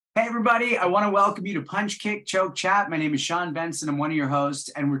Hey, everybody. I want to welcome you to Punch, Kick, Choke, Chat. My name is Sean Benson. I'm one of your hosts,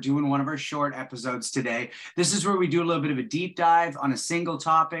 and we're doing one of our short episodes today. This is where we do a little bit of a deep dive on a single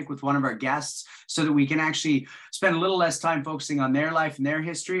topic with one of our guests so that we can actually spend a little less time focusing on their life and their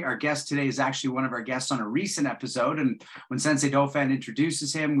history. Our guest today is actually one of our guests on a recent episode, and when Sensei Dauphin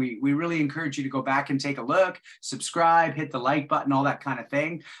introduces him, we really encourage you to go back and take a look, subscribe, hit the like button, all that kind of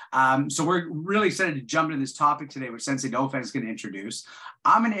thing. So we're really excited to jump into this topic today, which Sensei Dauphin is going to introduce.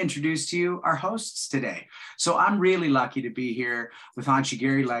 I'm going to introduce to you our hosts today. So I'm really lucky to be here with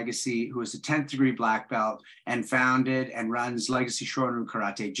Hanshigiri Legacy, who is a 10th degree black belt and founded and runs Legacy Shorin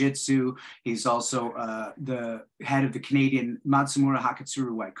Karate Jitsu. He's also the head of the Canadian Matsumura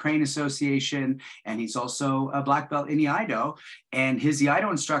Hakatsuru White Crane Association, and he's also a black belt in Iaido. And his Iaido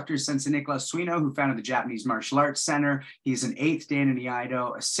instructor is Sensei Nicolas Suino, who founded the Japanese Martial Arts Center. He's an 8th Dan in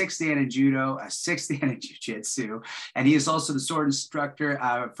Iaido, a 6th Dan in Judo, a 6th Dan in Jiu-Jitsu, and he is also the sword instructor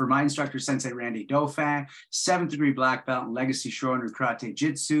for my instructor, Sensei Randy Dauphin, 7th degree black belt in Legacy Shorin Karate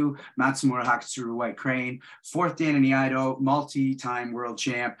Jitsu, Matsumura Hakatsuru White Crane, 4th Dan in Iaido, multi-time world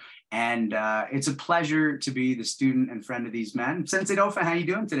champ. And it's a pleasure to be the student and friend of these men. Sensei Dauphin, how are you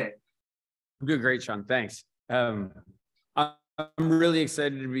doing today? I'm doing great, Sean. Thanks. I'm really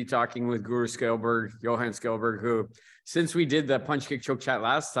excited to be talking with Guro Johan Skalberg, who, since we did the Punch, Kick, Choke Chat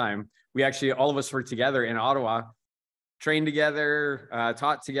last time, we actually, all of us worked together in Ottawa, trained together,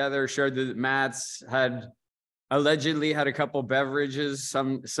 taught together, shared the mats, allegedly had a couple beverages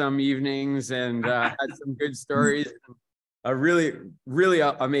some evenings, and had some good stories. A really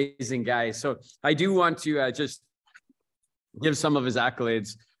amazing guy. So I do want to just give some of his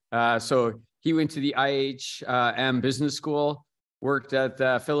accolades. So he went to the IHM Business School, worked at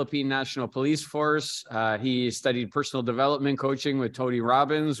the Philippine National Police Force. He studied personal development coaching with Tony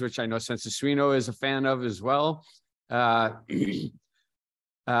Robbins, which I know Sensei Suino is a fan of as well.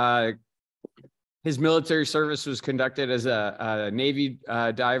 His military service was conducted as a Navy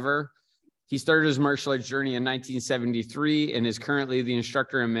diver. He started his martial arts journey in 1973 and is currently the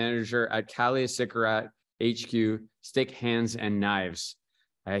instructor and manager at Kali Sikarat HQ, Stick, Hands, and Knives.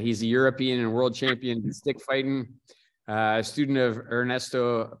 He's a European and world champion in stick fighting, a student of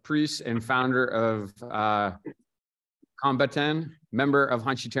Ernesto Pruis and founder of Combatan, member of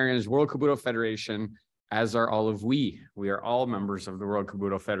Hanshitarian's World Kobudo Federation, as are all of we. We are all members of the World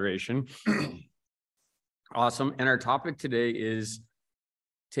Kobudo Federation. Awesome. And our topic today is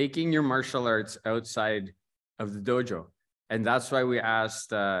taking your martial arts outside of the dojo. And that's why we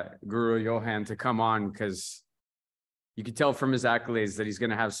asked Guro Johan to come on, because you could tell from his accolades that he's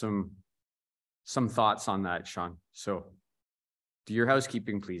going to have some thoughts on that, Sean. So do your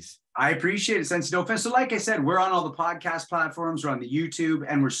housekeeping, please. I appreciate it, Sensei Dauphin. So like I said, we're on all the podcast platforms, we're on the YouTube,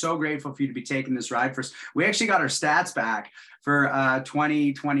 and we're so grateful for you to be taking this ride for us. We actually got our stats back for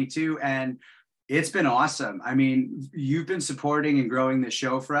 2022, and it's been awesome. I mean, you've been supporting and growing the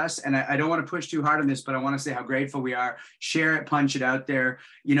show for us. And I don't want to push too hard on this, but I want to say how grateful we are. Share it, punch it out there.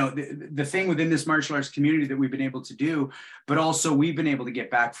 You know, the thing within this martial arts community that we've been able to do, but also we've been able to get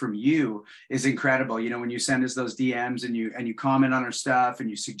back from you is incredible. You know, when you send us those DMs and you comment on our stuff and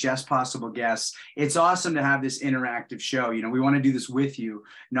you suggest possible guests, it's awesome to have this interactive show. You know, we want to do this with you,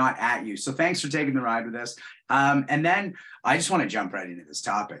 not at you. So thanks for taking the ride with us. And then I just want to jump right into this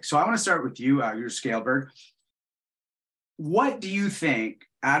topic. So I want to start with you, Guro Skalberg. What do you think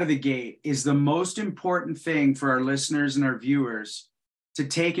out of the gate is the most important thing for our listeners and our viewers to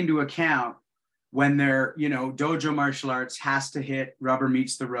take into account when their, dojo martial arts has to hit rubber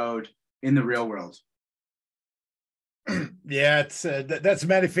meets the road in the real world? Yeah, it's that's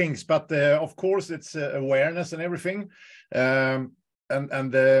many things, but of course it's awareness and everything. But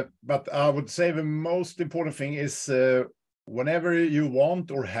I would say the most important thing is whenever you want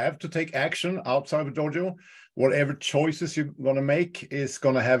or have to take action outside of the dojo, whatever choices you're going to make is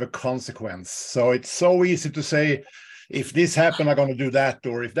going to have a consequence. So it's so easy to say, if this happens, I'm going to do that,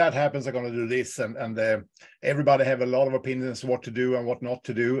 or if that happens, I'm going to do this. And everybody have a lot of opinions what to do and what not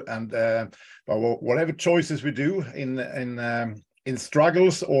to do. And but whatever choices we do in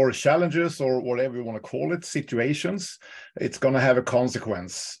struggles or challenges or whatever you want to call it, situations, it's going to have a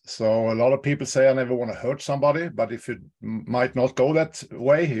consequence. So a lot of people say, I never want to hurt somebody, but if it might not go that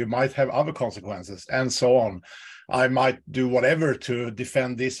way, you might have other consequences and so on. I might do whatever to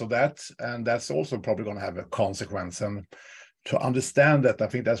defend this or that, and that's also probably going to have a consequence. And to understand that, I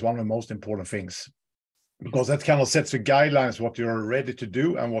think that's one of the most important things, because that kind of sets the guidelines, what you're ready to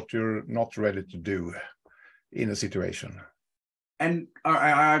do and what you're not ready to do in a situation. And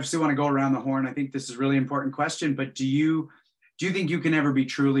I obviously want to go around the horn. I think this is a really important question, but do you think you can ever be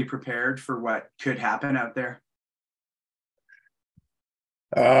truly prepared for what could happen out there?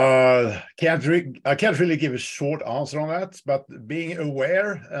 I can't really give a short answer on that, but being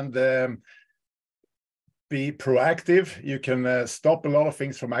aware and be proactive, you can stop a lot of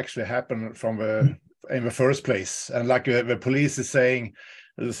things from actually happening in the first place. And like the police is saying,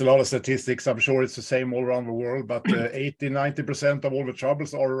 there's a lot of statistics. I'm sure it's the same all around the world, but 80-90% of all the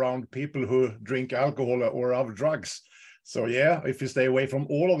troubles are around people who drink alcohol or other drugs. So yeah, if you stay away from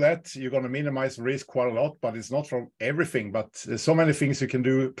all of that, you're going to minimize risk quite a lot, but it's not from everything. But there's so many things you can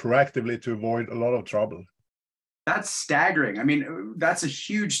do proactively to avoid a lot of trouble. That's staggering. I mean, that's a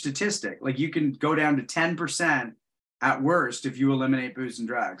huge statistic. Like you can go down to 10% at worst if you eliminate booze and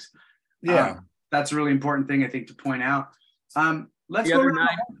drugs. Yeah. That's a really important thing, I think, to point out. Let's the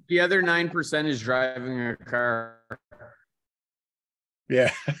go. Other 9% is driving a car.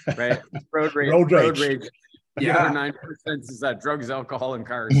 Yeah. Right. Road rage. Road rage. The other 9% is that drugs, alcohol, and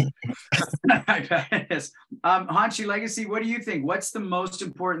cars. I bet it is. Hanshi Legacy, what do you think? What's the most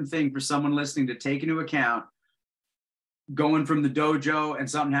important thing for someone listening to take into account going from the dojo and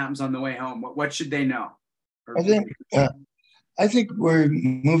something happens on the way home? What should they know? I think we're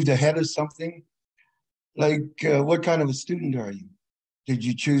moved ahead of something. Like, what kind of a student are you? Did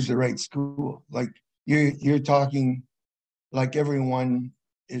you choose the right school? Like you're talking like everyone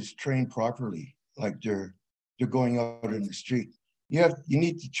is trained properly, like they're going out in the street. You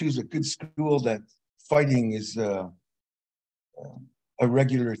need to choose a good school that fighting is a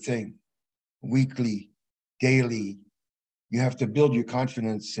regular thing, weekly, daily. You have to build your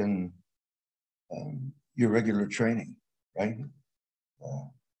confidence in your regular training, right?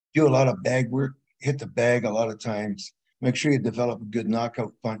 Do a lot of bag work, hit the bag a lot of times. Make sure you develop a good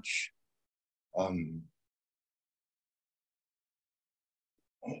knockout punch.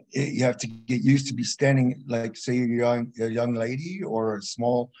 You have to get used to be standing, like say you're a young lady or a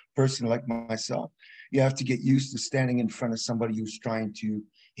small person like myself. You have to get used to standing in front of somebody who's trying to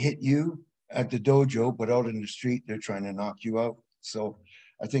hit you at the dojo, but out in the street, they're trying to knock you out. So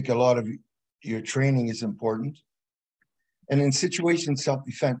I think a lot of your training is important. And in situation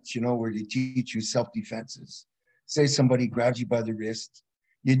self-defense, where they teach you self-defenses. Say somebody grabs you by the wrist,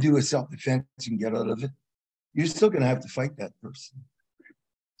 you do a self-defense and get out of it. You're still going to have to fight that person.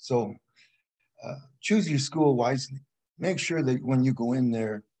 So choose your school wisely. Make sure that when you go in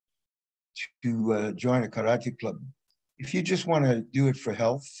there to join a karate club, if you just want to do it for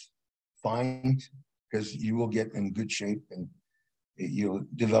health, fine, because you will get in good shape and you'll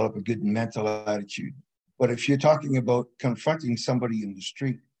develop a good mental attitude. But if you're talking about confronting somebody in the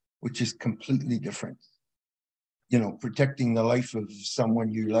street, which is completely different, protecting the life of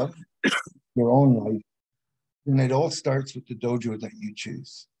someone you love, your own life, then it all starts with the dojo that you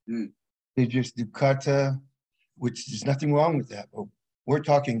choose. They just do kata, which there's nothing wrong with that, but we're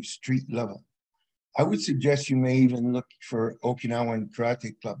talking street level. I would suggest you may even look for Okinawan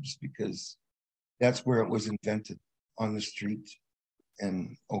karate clubs because that's where it was invented, on the street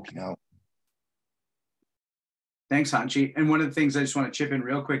in Okinawa. Thanks, Hanshi. And one of the things I just want to chip in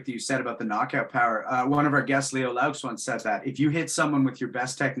real quick that you said about the knockout power, one of our guests, Leo Laux, once said that if you hit someone with your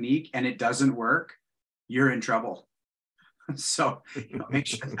best technique and it doesn't work, you're in trouble. So make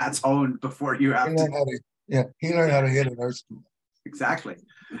sure that's honed before you have to. He learned how to hit at our school. Exactly.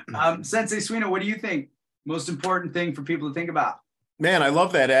 Sensei Suino, what do you think? Most important thing for people to think about? Man, I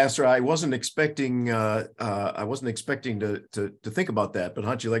love that answer. I wasn't expecting to think about that, but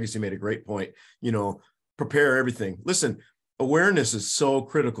Hanshi Legacy made a great point. Prepare everything. Listen, awareness is so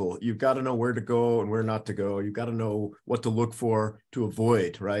critical. You've got to know where to go and where not to go. You've got to know what to look for to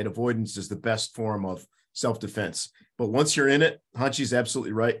avoid, right? Avoidance is the best form of self-defense. But once you're in it, Hanshi's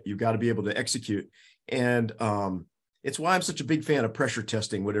absolutely right. You've got to be able to execute. And it's why I'm such a big fan of pressure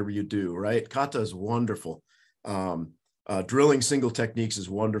testing, whatever you do, right? Kata is wonderful. Drilling single techniques is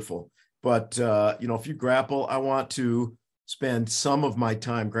wonderful. But, if you grapple, I want to spend some of my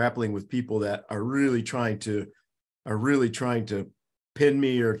time grappling with people that are really trying to pin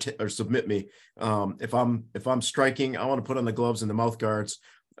me or submit me. If I'm striking, I want to put on the gloves and the mouth guards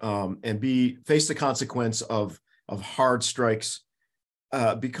and face the consequence of hard strikes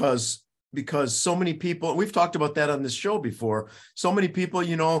because so many people, we've talked about that on this show before, so many people,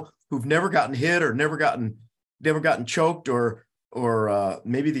 who've never gotten hit or never gotten choked or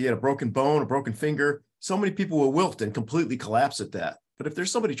maybe they get a broken bone, a broken finger. So many people will wilt and completely collapse at that. But if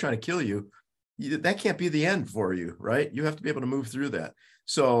there's somebody trying to kill you, that can't be the end for you, right? You have to be able to move through that.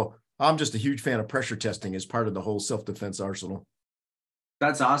 So I'm just a huge fan of pressure testing as part of the whole self-defense arsenal.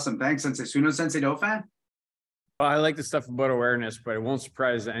 That's awesome. Thanks, Sensei Suino. Sensei Dauphin? Well, I like the stuff about awareness, but it won't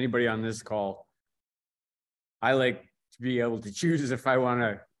surprise anybody on this call. I like to be able to choose if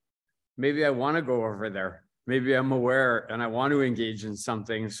maybe I want to go over there. Maybe I'm aware and I want to engage in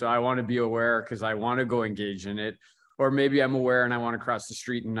something. So I want to be aware because I want to go engage in it. Or maybe I'm aware and I want to cross the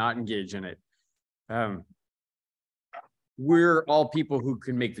street and not engage in it. We're all people who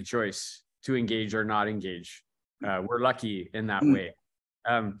can make the choice to engage or not engage. We're lucky in that way.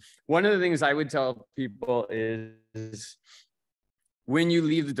 One of the things I would tell people is when you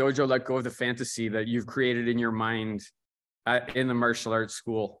leave the dojo, let go of the fantasy that you've created in your mind in the martial arts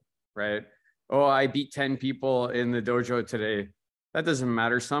school, right? Oh, I beat 10 people in the dojo today. That doesn't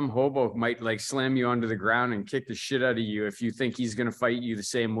matter. Some hobo might like slam you onto the ground and kick the shit out of you if you think he's going to fight you the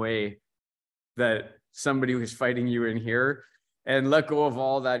same way that somebody who's fighting you in here. And let go of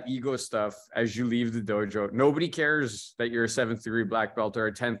all that ego stuff as you leave the dojo. Nobody cares that you're a 7th degree black belt or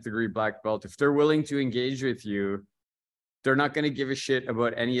a 10th degree black belt. If they're willing to engage with you, they're not going to give a shit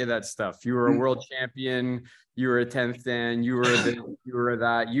about any of that stuff. You were a world champion. You were a 10th Dan. You were this, you were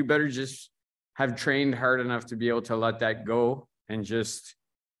that. You better just have trained hard enough to be able to let that go and just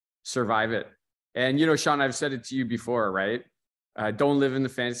survive it. And, you know, Sean, I've said it to you before, right? Don't live in the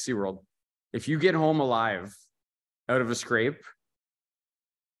fantasy world. If you get home alive out of a scrape,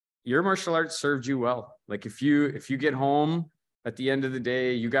 your martial arts served you well. Like if you get home at the end of the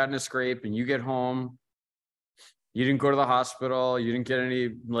day, you got in a scrape and you get home, you didn't go to the hospital, you didn't get any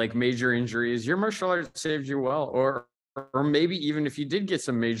like major injuries, your martial arts saved you well. Or maybe even if you did get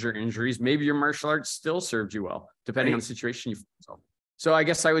some major injuries, maybe your martial arts still served you well, depending on the situation you find yourself. So I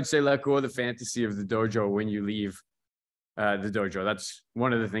guess I would say let go of the fantasy of the dojo when you leave the dojo. That's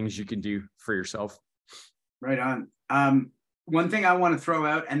one of the things you can do for yourself. Right on. One thing I want to throw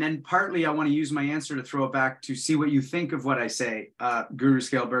out, and then partly I want to use my answer to throw it back to see what you think of what I say, Guro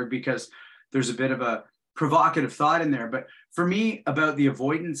Skalberg, because there's a bit of a provocative thought in there. But for me, about the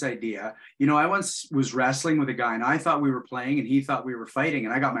avoidance idea, you know, I once was wrestling with a guy and I thought we were playing and he thought we were fighting,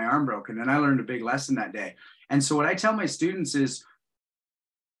 and I got my arm broken, and I learned a big lesson that day. And so what I tell my students is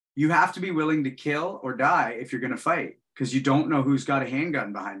you have to be willing to kill or die if you're going to fight, because you don't know who's got a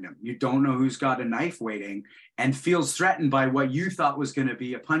handgun behind him. You don't know who's got a knife waiting and feels threatened by what you thought was going to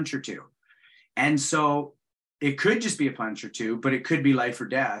be a punch or two. And so it could just be a punch or two, but it could be life or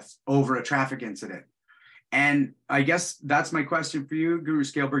death over a traffic incident. And I guess that's my question for you, Guro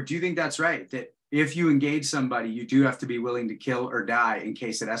Skalberg. Do you think that's right? That if you engage somebody, you do have to be willing to kill or die in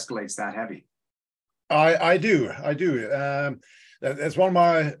case it escalates that heavy? I do. That's one of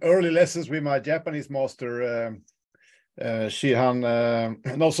my early lessons with my Japanese master, Shihan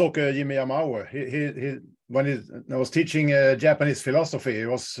Nosoke Jimmy Yamao. He when I was teaching Japanese philosophy, it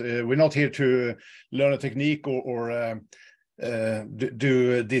was we're not here to learn a technique or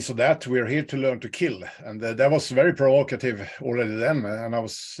do this or that. We're here to learn to kill, and that was very provocative already then. And I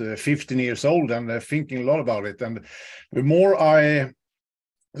was 15 years old and thinking a lot about it. And the more I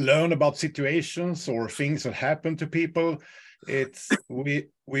learn about situations or things that happen to people, it's we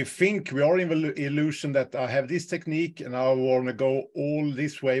think we are in the illusion that I have this technique and I want to go all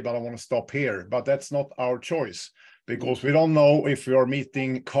this way, but I want to stop here. But that's not our choice, because we don't know if we are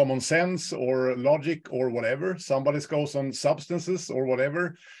meeting common sense or logic or whatever. Somebody goes on substances or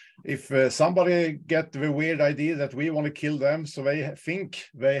whatever. If somebody get the weird idea that we want to kill them, so they think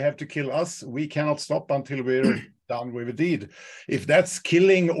they have to kill us, we cannot stop until we're done with the deed. If that's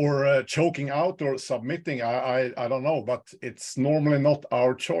killing or choking out or submitting, I don't know, but it's normally not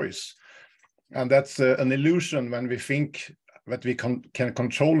our choice. And that's an illusion when we think that we can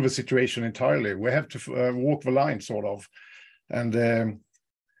control the situation entirely. We have to walk the line, sort of. And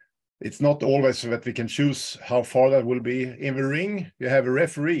it's not always that we can choose how far that will be. In the ring, you have a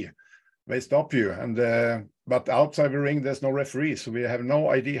referee. They stop you. And but outside the ring, there's no referee. So we have no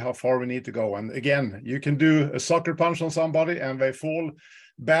idea how far we need to go. And again, you can do a sucker punch on somebody and they fall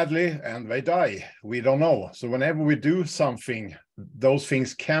badly and they die. We don't know. So whenever we do something, those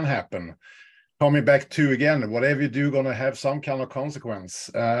things can happen. Coming back to, again, whatever you do, going to have some kind of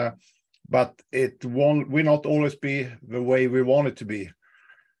consequence. But it will not always be the way we want it to be.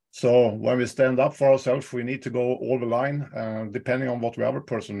 So when we stand up for ourselves, we need to go all the line, depending on what the other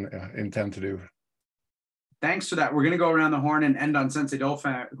person intend to do. Thanks for that. We're going to go around the horn and end on Sensei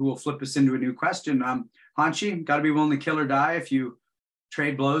Dolphin, who will flip us into a new question. Hanshi, got to be willing to kill or die if you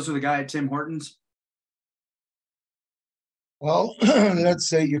trade blows with a guy at Tim Hortons? Well, let's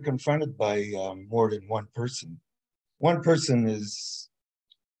say you're confronted by more than one person. One person is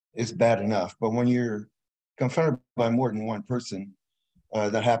bad enough, but when you're confronted by more than one person,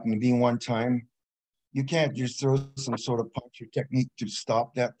 that happened to be one time, you can't just throw some sort of punch or technique to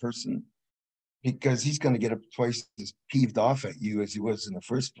stop that person, because he's going to get twice as peeved off at you as he was in the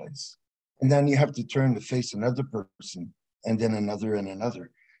first place. And then you have to turn to face another person, and then another and another.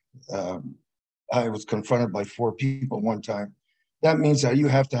 I was confronted by 4 people one time. That means that you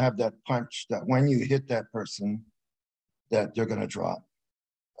have to have that punch that when you hit that person, that they're going to drop.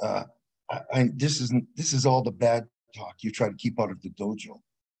 This is all the bad talk you try to keep out of the dojo.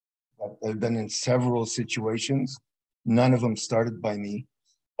 I've been in several situations. None of them started by me.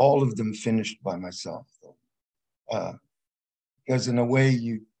 All of them finished by myself. Because in a way,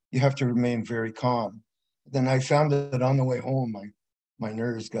 you have to remain very calm. Then I found that on the way home, my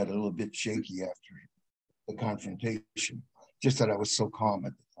nerves got a little bit shaky after the confrontation, just that I was so calm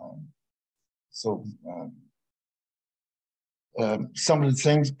at the time. So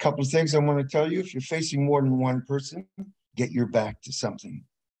couple of things I want to tell you. If you're facing more than one person, get your back to something.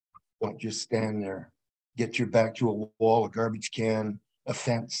 Don't just stand there. Get your back to a wall, a garbage can, a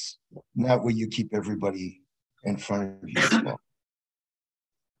fence. And that way you keep everybody in front of you as well.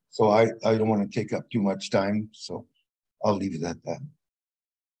 So I don't want to take up too much time, so I'll leave it at that.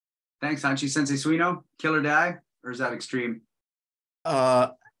 Thanks, Hanshi. Sensei Suino, kill or die, or is that extreme?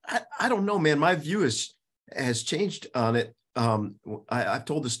 I don't know, man. My view has changed on it. I've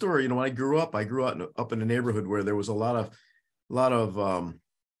told the story. When I grew up up in a neighborhood where there was a lot of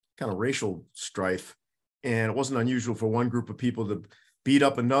kind of racial strife, and it wasn't unusual for one group of people to beat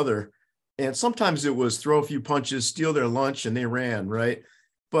up another. And sometimes it was throw a few punches, steal their lunch, and they ran, right?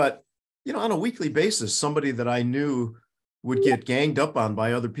 But on a weekly basis, somebody that I knew would get ganged up on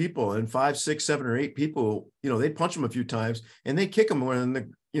by other people, and 5, 6, 7, or 8 people, they'd punch them a few times and they kick them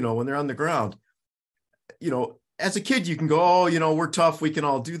when they're on the ground. As a kid, you can go, oh, we're tough, we can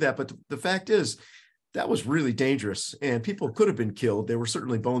all do that. But the fact is, that was really dangerous, and people could have been killed. There were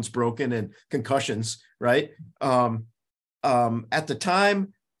certainly bones broken and concussions, right? At the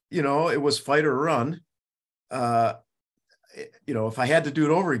time, it was fight or run. If I had to do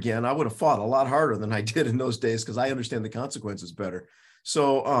it over again, I would have fought a lot harder than I did in those days, because I understand the consequences better.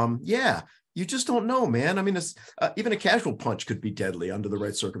 So, yeah, you just don't know, man. I mean, it's, even a casual punch could be deadly under the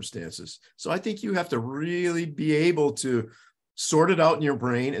right circumstances. So I think you have to really be able to sort it out in your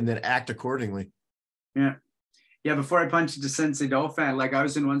brain and then act accordingly. Yeah. Yeah. Before I punched into Sensei Dolphin, like I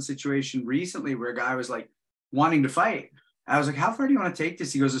was in one situation recently where a guy was like wanting to fight. I was like, how far do you want to take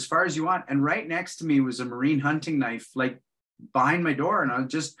this? He goes, as far as you want. And right next to me was a marine hunting knife, like behind my door. And I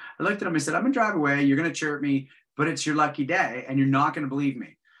looked at him, I said, I'm gonna drive away. You're gonna chirp me, but it's your lucky day and you're not gonna believe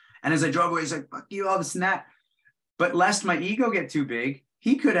me. And as I drove away, he's like, fuck you, all this and that. But lest my ego get too big,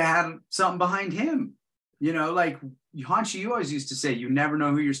 he could have had something behind him. Like Hanshi, you always used to say, you never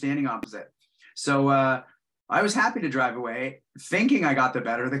know who you're standing opposite. So I was happy to drive away thinking I got the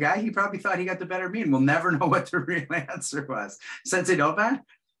better of the guy. He probably thought he got the better of me, and we'll never know what the real answer was. Sensei Dolphin?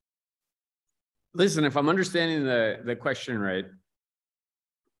 Listen, if I'm understanding the question right,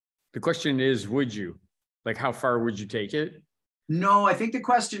 the question is, would you? Like, how far would you take it? No, I think the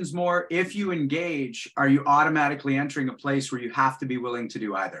question's more, if you engage, are you automatically entering a place where you have to be willing to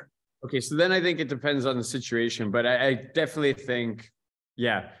do either? Okay, so then I think it depends on the situation, but I definitely think,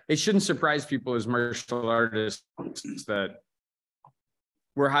 yeah, it shouldn't surprise people as martial artists that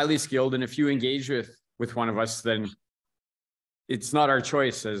we're highly skilled. And if you engage with one of us, then it's not our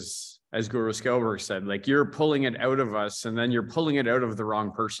choice, as Guro Skalberg said. Like, you're pulling it out of us, and then you're pulling it out of the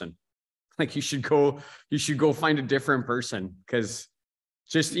wrong person. Like, you should go find a different person, because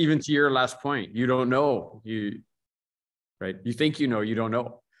just even to your last point, you don't know. Right? You think you don't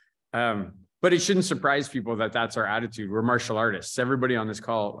know. But it shouldn't surprise people that that's our attitude. We're martial artists. Everybody on this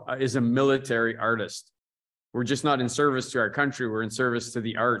call is a military artist. We're just not in service to our country. We're in service to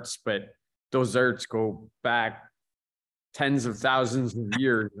the arts, but those arts go back tens of thousands of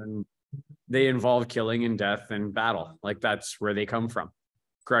years, and they involve killing and death and battle. Like, that's where they come from.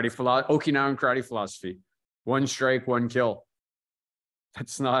 Okinawan karate philosophy, 1 strike, 1 kill.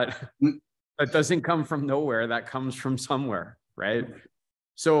 That doesn't come from nowhere. That comes from somewhere, right?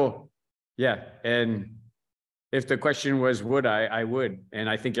 So, yeah. And if the question was, would I would. And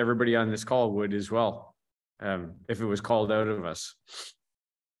I think everybody on this call would as well, if it was called out of us.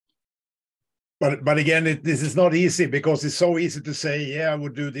 But again, this is not easy, because it's so easy to say, yeah, I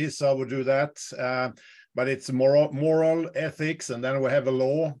would do this, I would do that. But it's moral ethics, and then we have a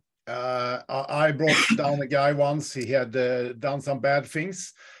law. I brought down a guy once. He had done some bad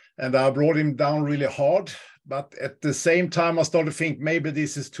things, and I brought him down really hard. But at the same time, I started to think, maybe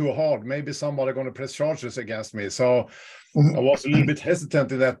this is too hard. Maybe somebody going to press charges against me. So I was a little bit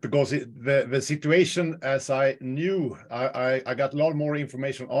hesitant in that, because the situation, as I knew, I got a lot more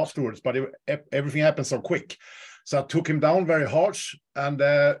information afterwards, but everything happened so quick. So I took him down very harsh, and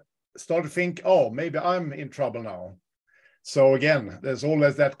started to think, oh, maybe I'm in trouble now. So again, there's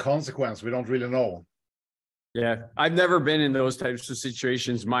always that consequence. We don't really know. Yeah, I've never been in those types of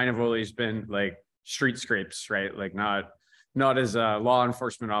situations. Mine have always been like street scrapes, right? Like not as a law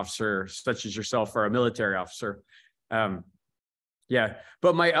enforcement officer such as yourself or a military officer. Yeah,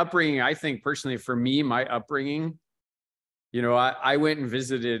 but my upbringing, I think personally for me, my upbringing, you know, I went and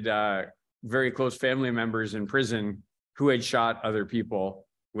visited very close family members in prison who had shot other people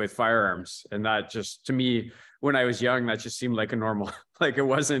with firearms. And that just, to me, when I was young, that just seemed like a normal, like it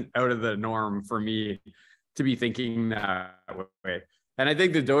wasn't out of the norm for me to be thinking that way. And I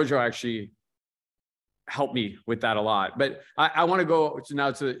think the dojo actually helped me with that a lot. But I want to go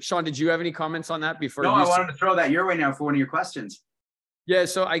now to Sean. Did you have any comments on that before? No, I wanted to throw that your way now for one of your questions. Yeah,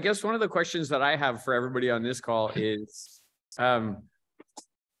 so I guess one of the questions that I have for everybody on this call is, how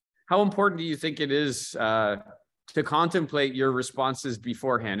important do you think it is to contemplate your responses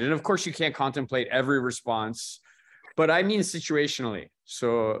beforehand? And of course, you can't contemplate every response, but I mean situationally.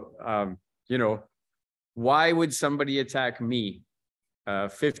 So, you know, why would somebody attack me?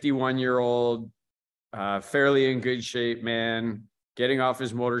 51-year-old, fairly in good shape man, getting off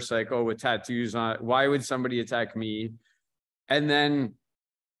his motorcycle with tattoos on it. Why would somebody attack me? And then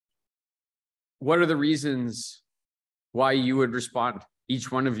what are the reasons why you would respond?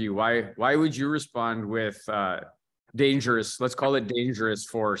 Each one of you, why would you respond with dangerous, let's call it dangerous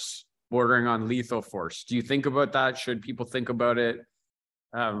force, bordering on lethal force? Do you think about that? Should people think about it?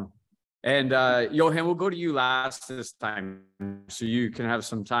 And Johan, we'll go to you last this time, so you can have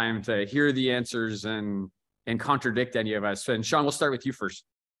some time to hear the answers and contradict any of us. And Sean, we'll start with you first.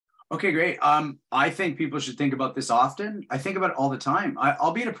 Okay, great. I think people should think about this often. I think about it all the time.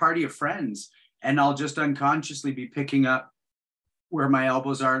 I'll be at a party of friends and I'll just unconsciously be picking up where my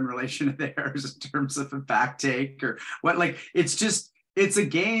elbows are in relation to theirs in terms of a back take or what. Like, it's a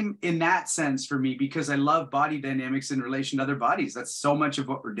game in that sense for me, because I love body dynamics in relation to other bodies. That's so much of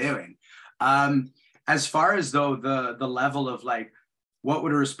what we're doing. As far as though the level of like, what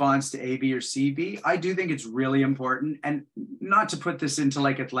would a response to A, B, or C be? I do think it's really important. And not to put this into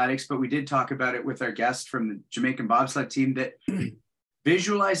like athletics, but we did talk about it with our guest from the Jamaican bobsled team, that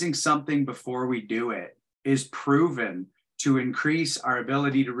visualizing something before we do it is proven to increase our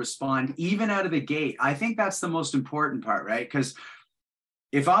ability to respond even out of the gate. I think that's the most important part, right? Because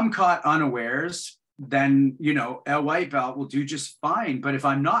if I'm caught unawares, then, you know, a white belt will do just fine. But if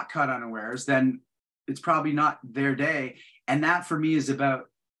I'm not caught unawares, then it's probably not their day. And that for me is about,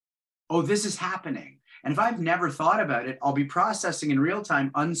 oh, this is happening. And if I've never thought about it, I'll be processing in real time,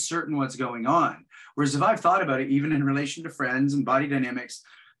 uncertain what's going on. Whereas if I've thought about it, even in relation to friends and body dynamics,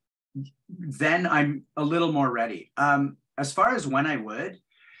 then I'm a little more ready. As far as when I would,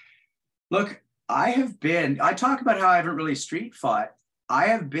 look, I talk about how I haven't really street fought. I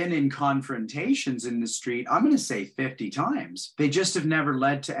have been in confrontations in the street, I'm going to say 50 times. They just have never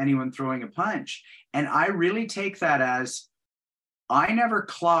led to anyone throwing a punch. And I really take that as, I never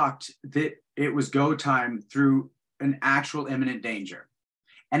clocked that it was go time through an actual imminent danger.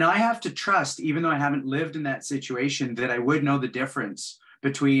 And I have to trust, even though I haven't lived in that situation, that I would know the difference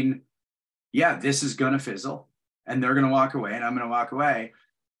between, yeah, this is going to fizzle and they're going to walk away and I'm going to walk away,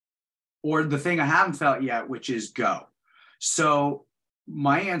 or the thing I haven't felt yet, which is go. So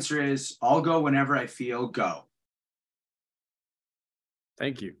my answer is, I'll go whenever I feel go.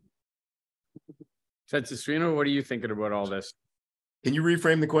 Thank you. Setsaswino, what are you thinking about all this? Can you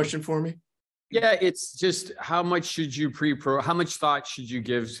reframe the question for me? Yeah, it's just how much should you how much thought should you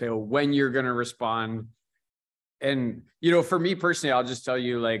give to when you're going to respond? And, you know, for me personally, I'll just tell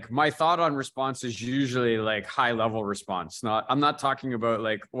you, like, my thought on response is usually like high level response. I'm not talking about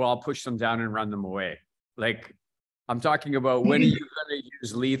like, well, I'll push them down and run them away. Like, I'm talking about, when are you going to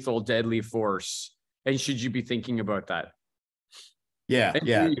use lethal, deadly force? And should you be thinking about that? Yeah.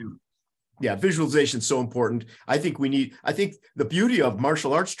 Yeah, visualization is so important. I think the beauty of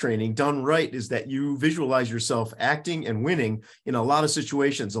martial arts training done right is that you visualize yourself acting and winning in a lot of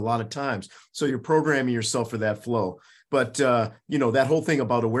situations, a lot of times. So you're programming yourself for that flow. But, you know, that whole thing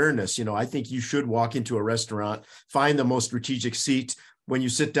about awareness, you know, I think you should walk into a restaurant, find the most strategic seat. When you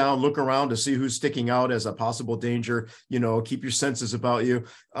sit down, look around to see who's sticking out as a possible danger, you know, keep your senses about you.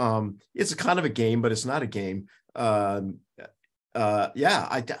 It's a kind of a game, but it's not a game.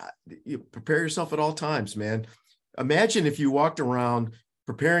 You prepare yourself at all times, man. Imagine if you walked around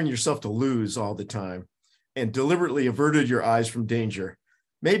preparing yourself to lose all the time and deliberately averted your eyes from danger.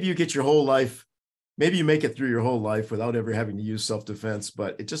 Maybe you get your whole life, maybe you make it through your whole life without ever having to use self-defense,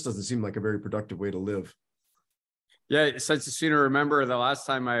 but it just doesn't seem like a very productive way to live. Yeah, Setsaswino, remember the last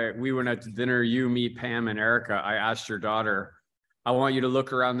time we went out to dinner, you, me, Pam, and Erica, I asked your daughter, I want you to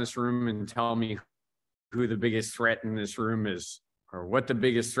look around this room and tell me who the biggest threat in this room is. or what the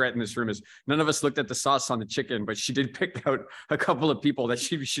biggest threat in this room is. None of us looked at the sauce on the chicken, but she did pick out a couple of people that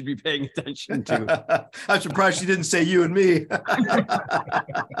she should be paying attention to. I'm surprised she didn't say you and me.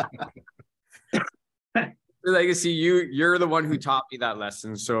 Legacy, you're the one who taught me that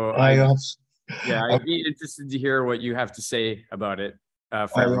lesson. So I I'd be interested to hear what you have to say about it. I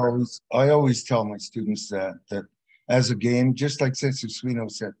always tell my students that as a game, just like Sensei Suino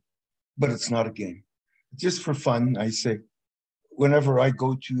said, but it's not a game. Just for fun, I say, whenever I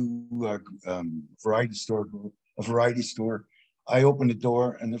go to a variety store, I open the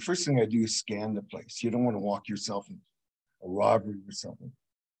door, and the first thing I do is scan the place. You don't want to walk yourself into a robbery or something.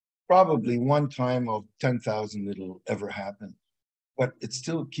 Probably one time of 10,000 it'll ever happen, but it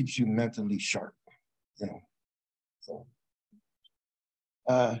still keeps you mentally sharp, you know. So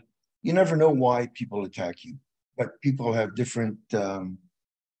you never know why people attack you, but people have different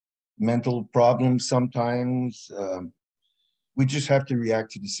mental problems sometimes. We just have to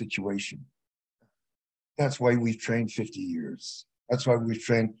react to the situation. That's why we've trained 50 years. That's why we've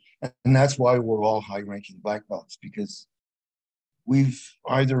trained, and that's why we're all high-ranking black belts, because we've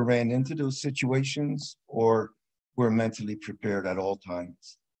either ran into those situations or we're mentally prepared at all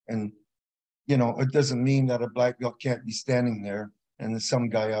times. And, you know, it doesn't mean that a black belt can't be standing there and then some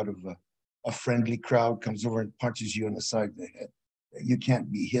guy out of a friendly crowd comes over and punches you on the side of the head. You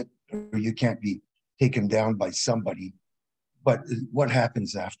can't be hit or you can't be taken down by somebody. But what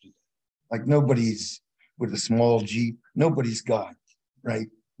happens after that? Like, nobody's with a small Jeep, nobody's God, right?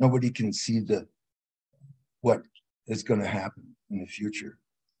 Nobody can see what is going to happen in the future.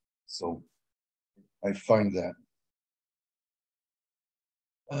 So I find that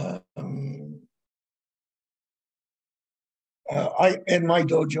in my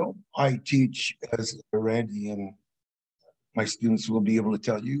dojo, I teach, as Randy and my students will be able to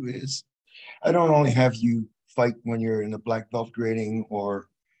tell you, is I don't only have you fight when you're in the black belt grading or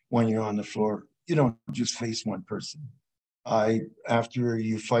when you're on the floor. You don't just face one person. After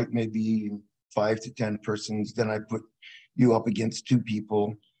you fight maybe 5 to 10 persons, then I put you up against 2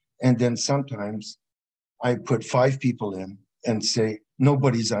 people. And then sometimes I put 5 people in and say,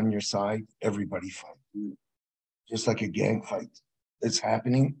 nobody's on your side, everybody fight. Just like a gang fight. It's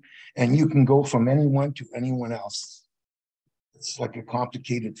happening. And you can go from anyone to anyone else. It's like a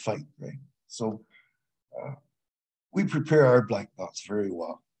complicated fight, right? So we prepare our black belts very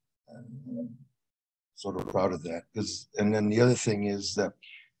well. And I'm sort of proud of that. And then the other thing is that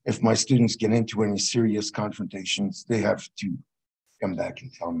if my students get into any serious confrontations, they have to come back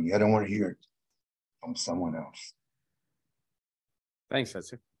and tell me. I don't want to hear it from someone else. Thanks,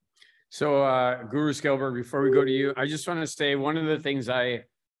 Sensei. So Guro Skalberg, before we go to you, I just want to say one of the things and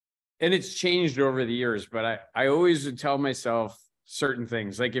it's changed over the years, but I always would tell myself certain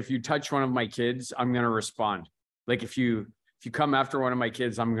things. Like, if you touch one of my kids, I'm going to respond. Like, if you come after one of my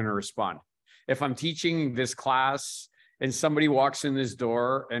kids, I'm going to respond. If I'm teaching this class and somebody walks in this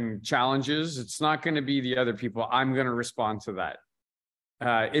door and challenges, it's not going to be the other people. I'm going to respond to that.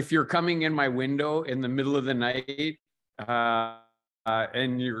 If you're coming in my window in the middle of the night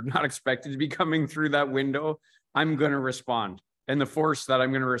and you're not expected to be coming through that window, I'm going to respond. And the force that I'm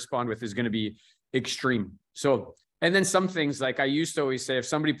going to respond with is going to be extreme. So, and then some things, like I used to always say, if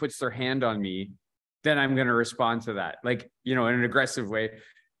somebody puts their hand on me, then I'm going to respond to that, like, you know, in an aggressive way.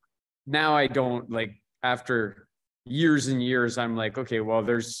 Now I don't, like, after years and years, I'm like, okay, well,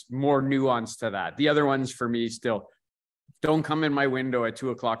 there's more nuance to that. The other ones for me still, don't come in my window at 2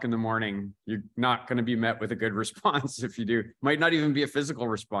 o'clock in the morning. You're not going to be met with a good response. If you do, might not even be a physical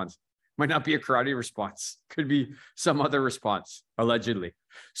response, might not be a karate response, could be some other response, allegedly.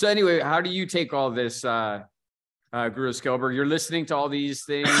 So anyway, how do you take all this, Guro Skalberg? You're listening to all these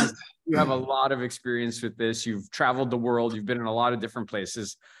things. You have a lot of experience with this. You've traveled the world. You've been in a lot of different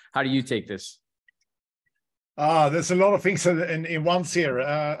places. How do you take this? There's a lot of things in once here.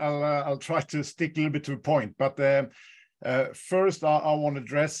 I'll try to stick a little bit to a point. But first, I want to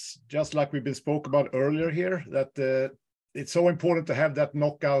address, just like we've been spoke about earlier here, that it's so important to have that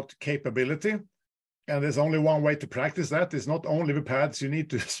knockout capability. And there's only one way to practice that. It's not only the pads. You need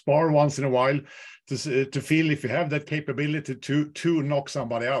to spar once in a while to feel if you have that capability to knock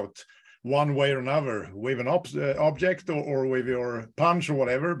somebody out one way or another, with an object or with your punch or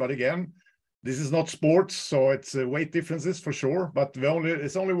whatever. But again, this is not sports, so it's weight differences for sure. But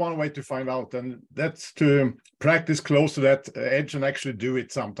it's only one way to find out, and that's to practice close to that edge and actually do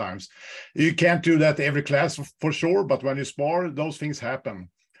it sometimes. You can't do that every class for sure, but when you spar, those things happen.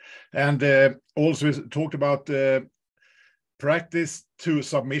 And also we talked about practice to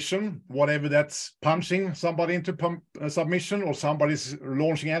submission, whatever that's punching somebody into submission, or somebody's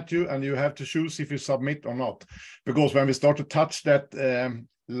launching at you and you have to choose if you submit or not. Because when we start to touch that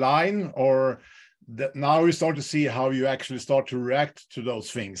line, or that, now we start to see how you actually start to react to those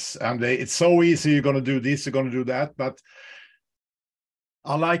things. And it's so easy, you're going to do this, you're going to do that. But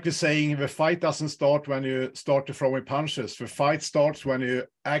I like the saying, the fight doesn't start when you start to throw in punches. The fight starts when you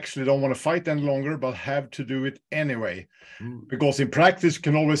actually don't want to fight any longer, but have to do it anyway. Because in practice, you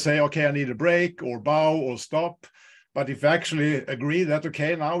can always say, okay, I need a break or bow or stop. But if you actually agree that,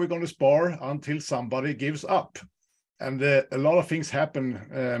 okay, now we're going to spar until somebody gives up. And a lot of things happen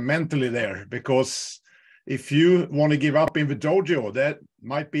mentally there, because if you want to give up in the dojo, that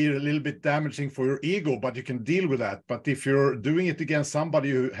might be a little bit damaging for your ego, but you can deal with that. But if you're doing it against somebody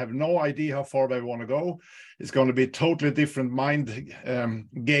who have no idea how far they want to go, it's going to be a totally different mind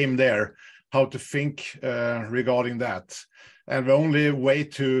game there, how to think regarding that. And the only way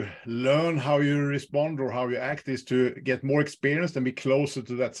to learn how you respond or how you act is to get more experience and be closer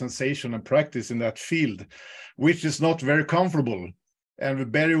to that sensation and practice in that field, which is not very comfortable. And the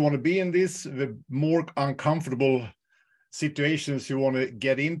better you want to be in this, the more uncomfortable situations you want to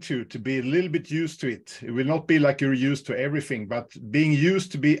get into, to be a little bit used to it. It will not be like you're used to everything, but being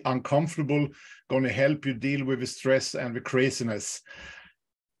used to be uncomfortable going to help you deal with the stress and the craziness.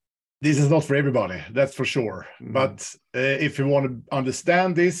 This is not for everybody, that's for sure. But if you want to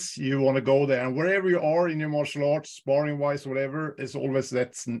understand this, you want to go there. And wherever you are in your martial arts, sparring-wise, whatever, is always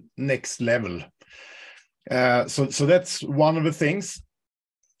that next level. So that's one of the things.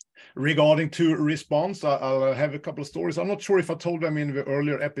 Regarding to response, I'll have a couple of stories. I'm not sure if I told them in the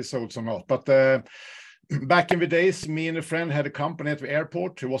earlier episodes or not, but back in the days, me and a friend had a company at the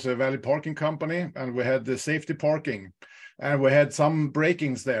airport. It was a valid parking company, and we had the safety parking, and we had some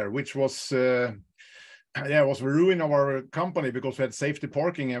break-ins there, which was was the ruin of our company, because we had safety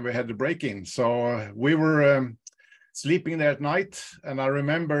parking and we had the break-in. So we were sleeping there at night, and I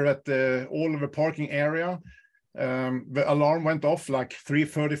remember that all of the parking area, the alarm went off like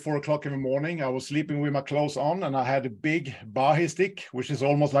 3:30, 4 o'clock in the morning. I was sleeping with my clothes on, and I had a big bahi stick, which is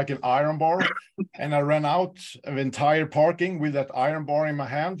almost like an iron bar. And I ran out of the entire parking with that iron bar in my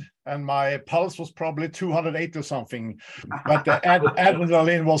hand, and my pulse was probably 208 or something. But the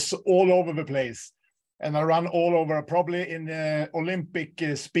adrenaline was all over the place. And I ran all over, probably in Olympic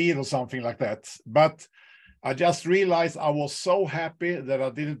speed or something like that. But I just realized I was so happy that I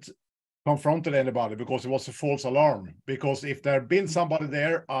didn't confronted anybody, because it was a false alarm. Because if there had been somebody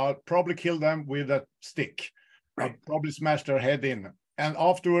there, I'd probably kill them with that stick. I'd probably smash their head in. And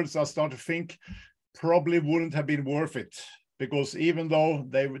afterwards, I started to think, probably wouldn't have been worth it, because even though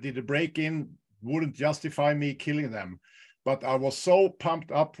they did a break-in, wouldn't justify me killing them. But I was so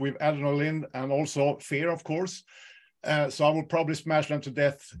pumped up with adrenaline and also fear, of course. So I would probably smash them to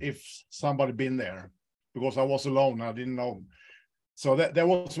death if somebody been there, because I was alone. I didn't know. So that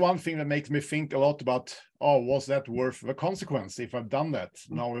was one thing that makes me think a lot about, oh, was that worth the consequence if I've done that?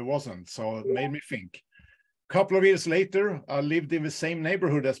 No, it wasn't. So it made me think. A couple of years later, I lived in the same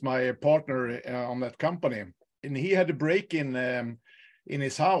neighborhood as my partner on that company. And he had a break-in in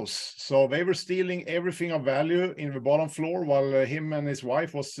his house. So they were stealing everything of value in the bottom floor, while him and his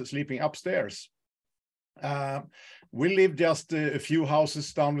wife was sleeping upstairs. We lived just a few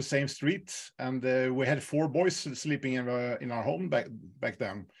houses down the same street, and we had 4 boys sleeping in our home back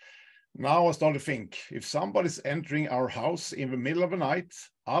then. Now I start to think, if somebody's entering our house in the middle of the night,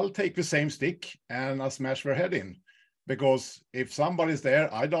 I'll take the same stick and I'll smash their head in. Because if somebody's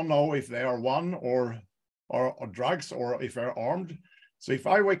there, I don't know if they are one or drugs, or if they're armed. So if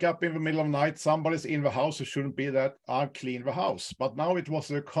I wake up in the middle of the night, somebody's in the house who shouldn't be that, I'll clean the house. But now it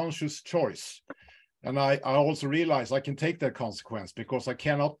was a conscious choice. And I also realized I can take that consequence, because I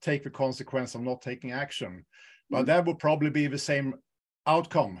cannot take the consequence of not taking action. But that would probably be the same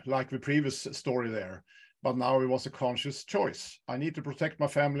outcome like the previous story there. But now it was a conscious choice. I need to protect my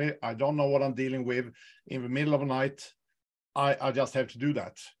family. I don't know what I'm dealing with in the middle of the night. I just have to do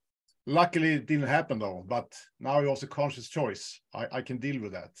that. Luckily, it didn't happen though, but now it was a conscious choice. I can deal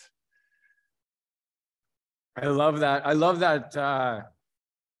with that. I love that. I love that,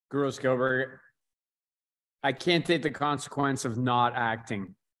 Guro Skalberg. I can't take the consequence of not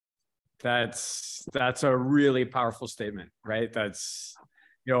acting. That's a really powerful statement, right? That's,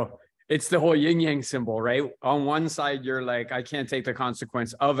 it's the whole yin yang symbol, right? On one side, you're like, I can't take the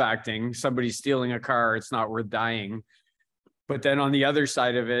consequence of acting. Somebody's stealing a car, it's not worth dying. But then on the other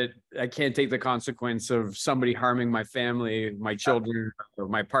side of it, I can't take the consequence of somebody harming my family, my children, or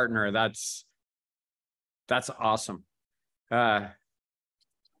my partner. That's awesome.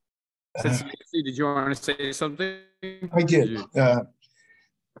 Did you want to say something? I did.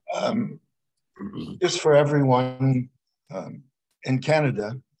 Just for everyone, in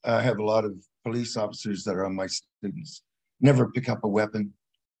Canada, I have a lot of police officers that are my students. Never pick up a weapon.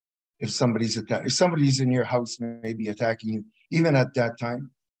 If somebody's in your house, maybe attacking you, even at that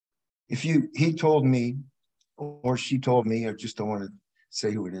time, he told me, or she told me, I just don't want to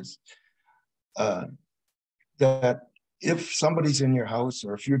say who it is, that if somebody's in your house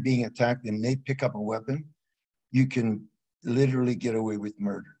or if you're being attacked and they pick up a weapon, you can literally get away with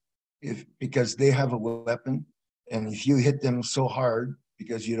murder because they have a weapon, and if you hit them so hard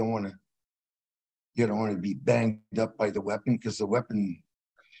because you don't want to be banged up by the weapon, because the weapon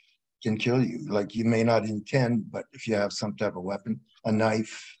can kill you. Like, you may not intend, but if you have some type of weapon, a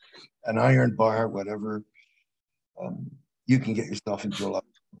knife, an iron bar, whatever, you can get yourself into a lot.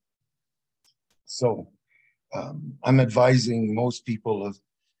 So I'm advising most people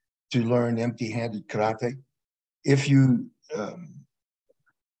to learn empty-handed karate. If you're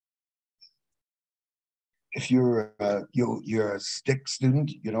a stick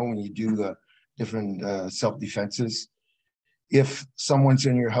student, when you do different self-defenses, if someone's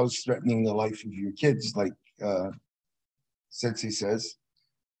in your house threatening the life of your kids, like Sensei says,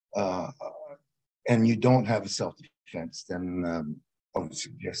 and you don't have a self-defense, then I would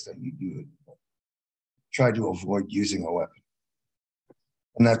suggest that you do it. Try to avoid using a weapon.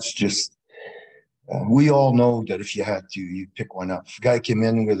 And that's just, we all know that if you had to, you'd pick one up. If a guy came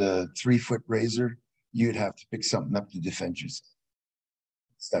in with a 3-foot razor, you'd have to pick something up to defend yourself.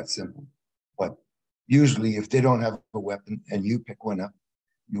 It's that simple. But usually, if they don't have a weapon and you pick one up,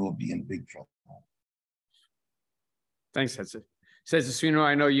 you will be in big trouble. Thanks, Sensei. Suino,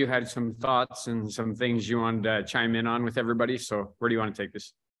 I know you had some thoughts and some things you wanted to chime in on with everybody. So where do you want to take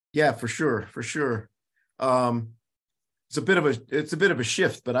this? Yeah, for sure. It's a bit of a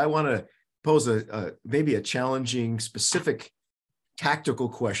shift, but I want to pose maybe a challenging, specific, tactical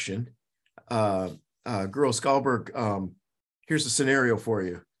question. Guro Skalberg, here's a scenario for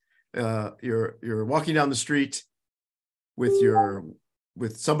you. You're walking down the street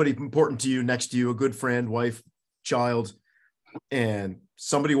with somebody important to you next to you, a good friend, wife, child, and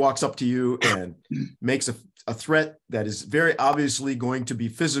somebody walks up to you and makes a threat that is very obviously going to be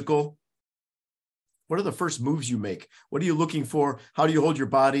physical. What are the first moves you make? What are you looking for? How do you hold your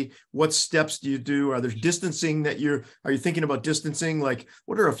body? What steps do you do? Are there distancing are you thinking about distancing? Like,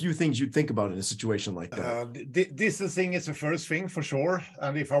 what are a few things you'd think about in a situation like that? Distancing is the first thing for sure.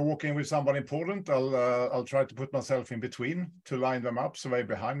 And if I walk in with somebody important, I'll try to put myself in between to line them up so they're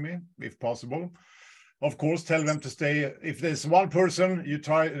behind me, if possible. Of course, tell them to stay. If there's one person, you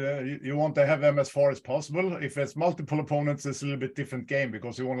want to have them as far as possible. If there's multiple opponents, it's a little bit different game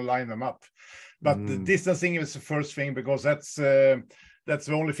because you want to line them up. But the distancing is the first thing, because that's the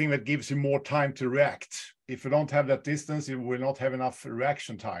only thing that gives you more time to react. If you don't have that distance, you will not have enough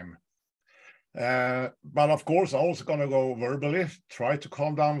reaction time. But of course, I'm also going to go verbally, try to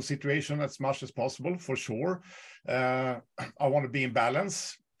calm down the situation as much as possible, for sure. I want to be in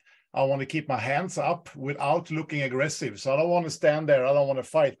balance. I want to keep my hands up without looking aggressive. So I don't want to stand there. I don't want to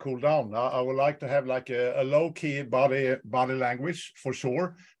fight, cool down. I would like to have like a low-key body language, for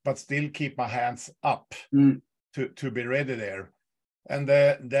sure, but still keep my hands up to be ready there. And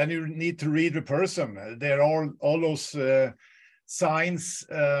then you need to read the person. There are all those signs,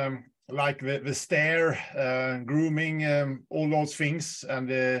 like the stare, grooming, all those things.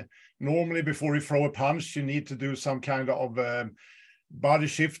 And normally before you throw a punch, you need to do some kind of body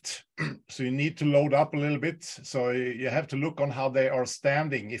shift. So you need to load up a little bit. So you have to look on how they are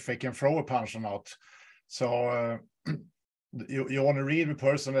standing, if they can throw a punch or not. So you want to read the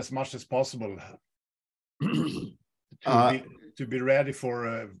person as much as possible to be ready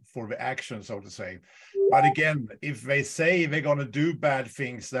for the action, so to say. But again, if they say they're going to do bad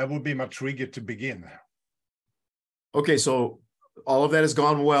things, that would be my trigger to begin. Okay, so all of that has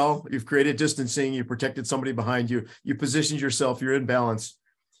gone well. You've created distancing. You protected somebody behind you. You positioned yourself. You're in balance.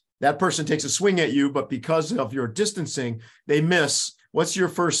 That person takes a swing at you, but because of your distancing, they miss. What's your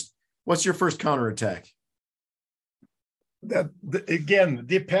first counterattack? That again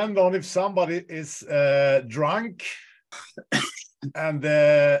depend on if somebody is drunk, and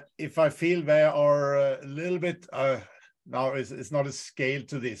if I feel they are a little bit. Now it's not a scale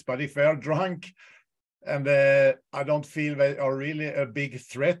to this, but if they are drunk, and I don't feel they are really a big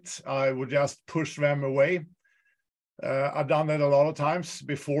threat, I would just push them away. I've done that a lot of times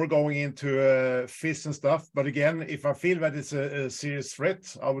before going into fists and stuff. But again, if I feel that it's a serious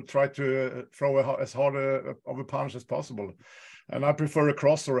threat, I would try to throw as hard of a punch as possible. And I prefer a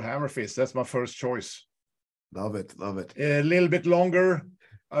cross or a hammer fist. That's my first choice. Love it. A little bit longer,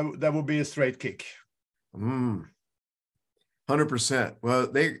 that would be a straight kick. 100%. Well,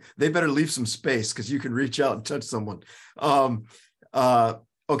 they better leave some space because you can reach out and touch someone.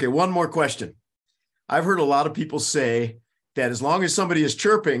 Okay, one more question. I've heard a lot of people say that as long as somebody is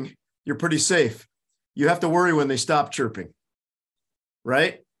chirping, you're pretty safe. You have to worry when they stop chirping,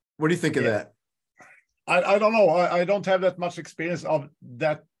 right? What do you think of that? I don't know. I don't have that much experience of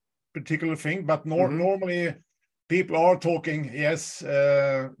that particular thing, but normally people are talking. Yes,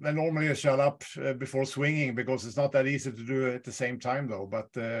 they normally shut up before swinging because it's not that easy to do at the same time, though.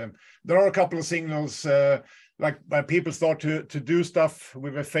 But there are a couple of signals, like when people start to do stuff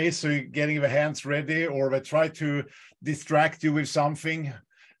with their face, so you're getting the hands ready, or they try to distract you with something,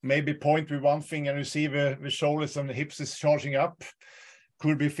 maybe point with one thing and you see the shoulders and the hips is charging up.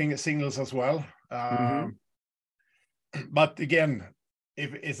 Could be signals as well. But again,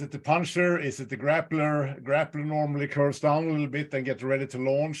 is it the puncher? Is it the grappler? Grappler normally curves down a little bit and get ready to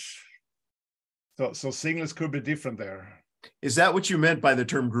launch. So signals could be different there. Is that what you meant by the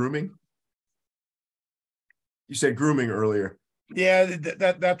term grooming? You said grooming earlier. Yeah,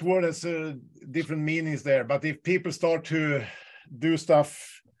 that word has different meanings there. But if people start to do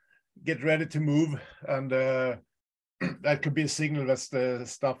stuff, get ready to move, and that could be a signal that the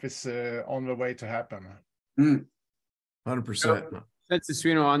stuff is on the way to happen. 100%.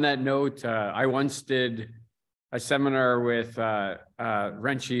 Suino, on that note, I once did a seminar with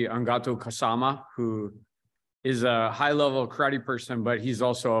Renchi Angato Kasama, who is a high-level karate person, but he's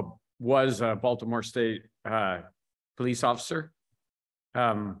also was a Baltimore State police officer.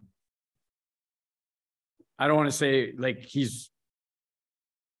 I don't want to say like he's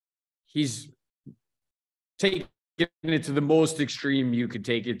taken it to the most extreme you could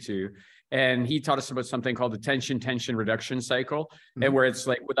take it to. And he taught us about something called the tension reduction cycle, and where it's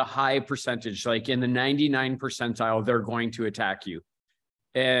like with a high percentage, like in the 99 percentile, they're going to attack you.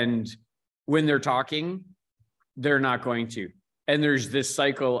 And when they're talking, they're not going to. And there's this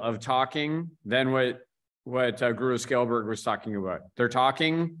cycle of talking, then what Guro Skalberg was talking about. They're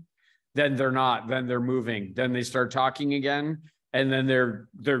talking, then they're not, then they're moving, then they start talking again. And then they're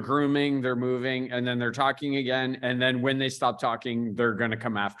grooming, they're moving, and then they're talking again. And then when they stop talking, they're going to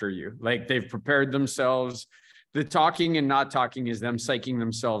come after you. Like they've prepared themselves. The talking and not talking is them psyching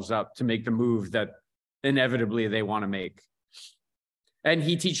themselves up to make the move that inevitably they want to make. And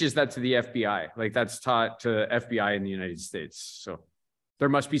he teaches that to the FBI. Like that's taught to FBI in the United States. So there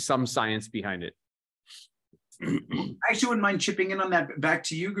must be some science behind it. I actually wouldn't mind chipping in on that back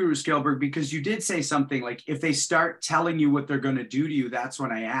to you, Guro Skalberg, because you did say something like, if they start telling you what they're going to do to you, that's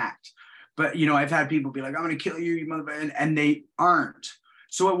when I act. But, you know, I've had people be like, I'm going to kill you, you motherfucker, and they aren't.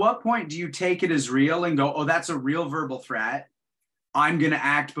 So at what point do you take it as real and go, oh, that's a real verbal threat, I'm going to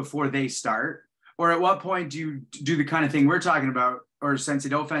act before they start? Or at what point do you do the kind of thing we're talking about, or Sensei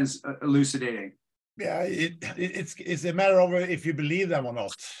Dauphin's elucidating? Yeah, it's a matter of if you believe them or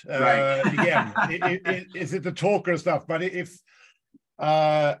not. Right. Again, is it the talker stuff? But if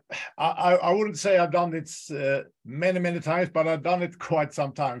I wouldn't say I've done it many times, but I've done it quite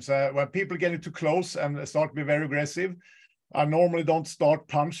sometimes. When people get too close and start to be very aggressive, I normally don't start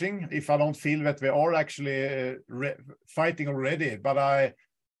punching if I don't feel that they are actually fighting already. But I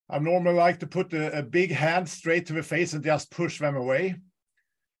normally like to put a big hand straight to the face and just push them away.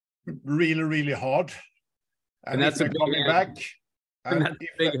 Really hard, and that's if they're coming back. And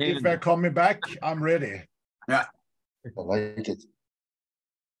if they're coming back, I'm ready. Yeah, I like it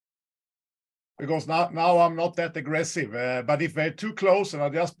because now I'm not that aggressive. But if they're too close, and I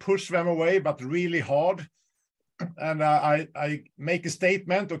just push them away, but really hard, and I make a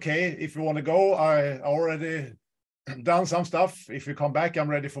statement. Okay, if you want to go, I already done some stuff. If you come back, I'm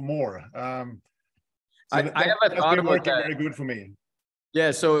ready for more. I have a thought about that. Very good for me.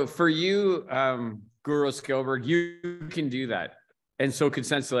 Yeah, so for you, Guro Skalberg, you can do that. And so could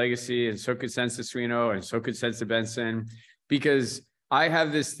Sensei Legacy, and so could Sensei Suino, and so could Sensei Benson, because I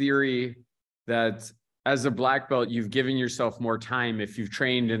have this theory that as a black belt, you've given yourself more time if you've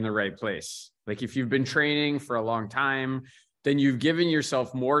trained in the right place. Like if you've been training for a long time, then you've given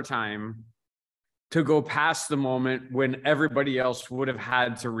yourself more time to go past the moment when everybody else would have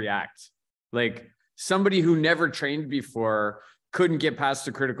had to react. Like somebody who never trained before couldn't get past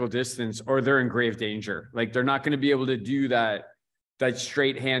the critical distance, or they're in grave danger. Like they're not going to be able to do that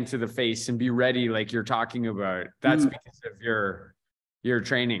straight hand to the face and be ready like you're talking about. That's because of your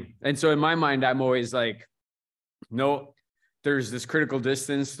training. And so in my mind, I'm always like, no, there's this critical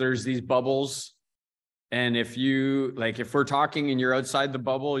distance, there's these bubbles. And if we're talking and you're outside the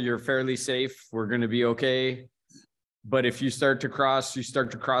bubble, you're fairly safe. We're going to be okay. But if you start to cross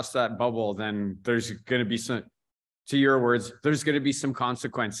that bubble, then there's going to be to your words, there's going to be some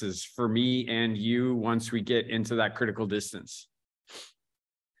consequences for me and you once we get into that critical distance.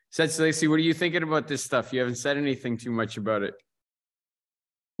 Seth Lacey, what are you thinking about this stuff? You haven't said anything too much about it.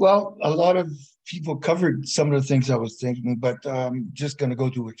 Well, a lot of people covered some of the things I was thinking, but I'm just going to go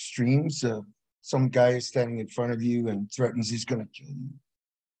to extremes. Some guy is standing in front of you and threatens he's going to kill you.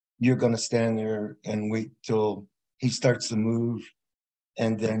 You're going to stand there and wait till he starts to move,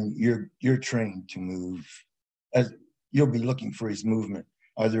 and then you're trained to move. As you'll be looking for his movement,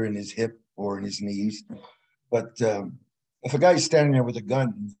 either in his hip or in his knees. But if a guy's standing there with a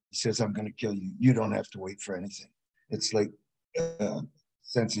gun and he says, "I'm going to kill you," you don't have to wait for anything. It's like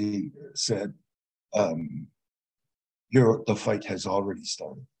Sensei said, the fight has already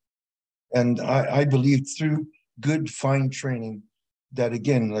started. And I believe through good, fine training that,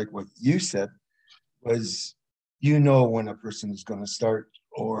 again, like what you said, was when a person is going to start,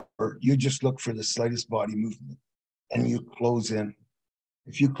 or you just look for the slightest body movement and you close in.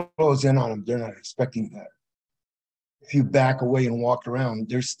 If you close in on them, they're not expecting that. If you back away and walk around,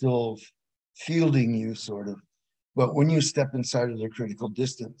 they're still fielding you, sort of. But when you step inside of their critical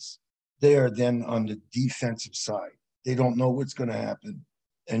distance, they are then on the defensive side. They don't know what's going to happen,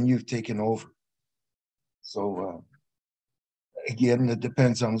 and you've taken over. So, again, it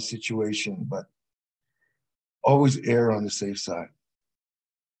depends on the situation, but always err on the safe side.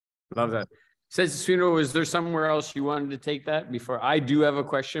 Love that. Says Suno, is there somewhere else you wanted to take that before? I do have a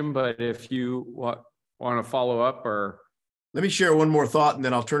question, but if you want to follow up, or let me share one more thought, and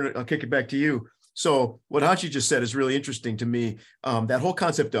then I'll kick it back to you. So what Hanshi just said is really interesting to me. That whole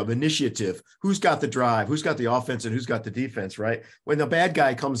concept of initiative, who's got the drive, who's got the offense, and who's got the defense, right? When the bad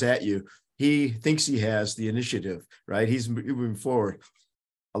guy comes at you, he thinks he has the initiative, right? He's moving forward.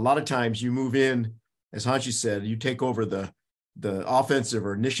 A lot of times you move in, as Hanshi said, you take over the offensive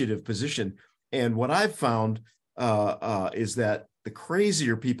or initiative position. And what I've found is that the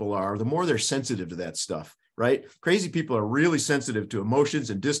crazier people are, the more they're sensitive to that stuff. Right? Crazy people are really sensitive to emotions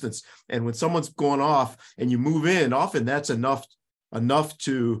and distance. And when someone's going off and you move in, often that's enough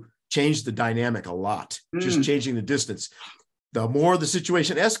to change the dynamic a lot, just changing the distance. The more the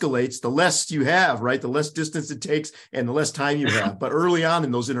situation escalates, the less you have, right? The less distance it takes and the less time you have. But early on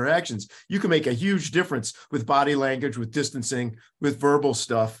in those interactions, you can make a huge difference with body language, with distancing, with verbal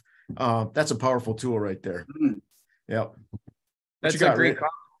stuff. That's a powerful tool right there. Yeah. That's a great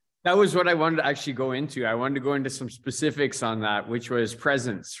comment. That was what I wanted to actually go into. I wanted to go into some specifics on that, which was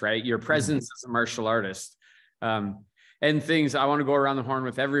presence, right? Your presence as a martial artist. And things, I want to go around the horn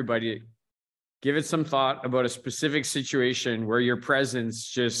with everybody. Give it some thought about a specific situation where your presence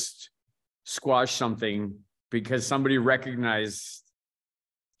just squashed something because somebody recognized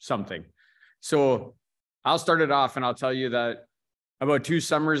something. So I'll start it off and I'll tell you that about 2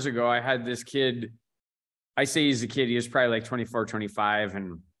 summers ago, I had this kid. I say he's a kid. He was probably like 24, 25.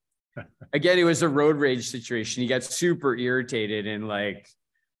 And again, it was a road rage situation. He got super irritated and like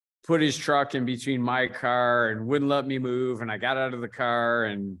put his truck in between my car and wouldn't let me move. And I got out of the car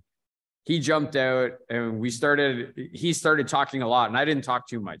and he jumped out and he started talking a lot and I didn't talk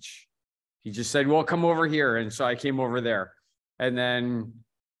too much. He just said, "Well, come over here." And so I came over there and then,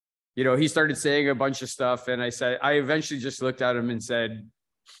 he started saying a bunch of stuff. And I eventually just looked at him and said,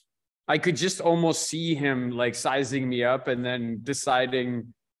 I could just almost see him like sizing me up and then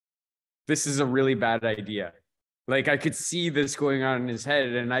deciding, this is a really bad idea. Like I could see this going on in his head.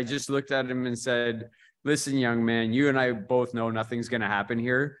 And I just looked at him and said, "Listen, young man, you and I both know nothing's going to happen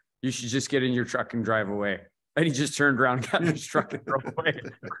here. You should just get in your truck and drive away." And he just turned around, got in his truck and drove away.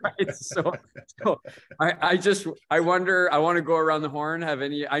 Right. So I wonder, I want to go around the horn.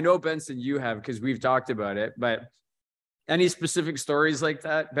 I know Benson, you have, because we've talked about it, but any specific stories like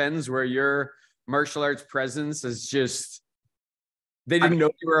that, Benz, where your martial arts presence is just, they didn't know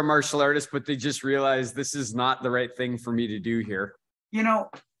you were a martial artist, but they just realized this is not the right thing for me to do here?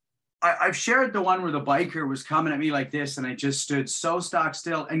 I've shared the one where the biker was coming at me like this and I just stood so stock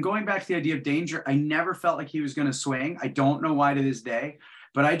still. And going back to the idea of danger, I never felt like he was going to swing. I don't know why to this day,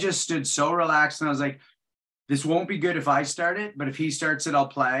 but I just stood so relaxed and I was like, this won't be good if I start it, but if he starts it, I'll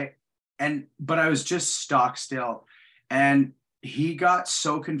play. But I was just stock still. And he got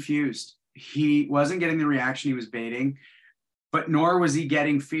so confused. He wasn't getting the reaction he was baiting, but nor was he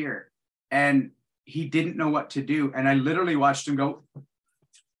getting fear. And he didn't know what to do. And I literally watched him go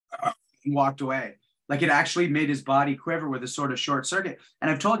and walked away. Like it actually made his body quiver with a sort of short circuit. And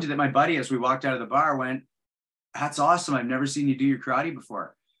I've told you that my buddy, as we walked out of the bar, went, "That's awesome. I've never seen you do your karate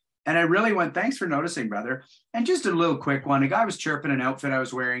before." And I really went, "Thanks for noticing, brother." And just a little quick one. A guy was chirping an outfit I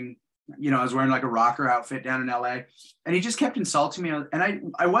was wearing I was wearing like a rocker outfit down in LA, and he just kept insulting me.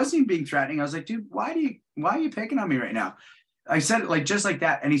 And I wasn't even being threatening. I was like, dude, why are you picking on me right now? I said it like, just like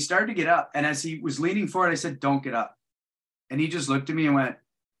that. And he started to get up. And as he was leaning forward, I said, don't get up. And he just looked at me and went,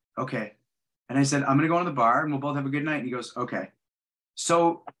 okay. And I said, I'm going to go to the bar and we'll both have a good night. And he goes, okay.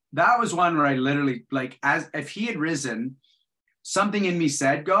 So that was one where I literally, like, as if he had risen, something in me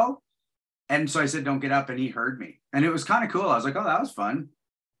said, go. And so I said, don't get up. And he heard me. And it was kind of cool. I was like, oh, that was fun.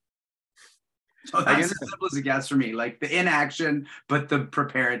 So that's as simple as it gets for me, like the inaction, but the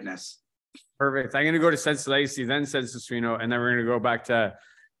preparedness. Perfect. I'm going to go to Sense Legacy, then Sense Estrino, and then we're going to go back to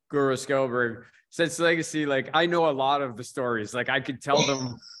Guro Skalberg. Sense Legacy, like, I know a lot of the stories. Like, I could tell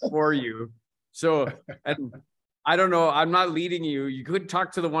them for you. So, and I don't know, I'm not leading you. You could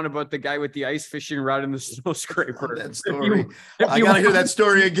talk to the one about the guy with the ice fishing rod in the snow scraper. That story. I got to hear that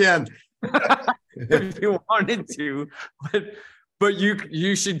story again. If you wanted to, but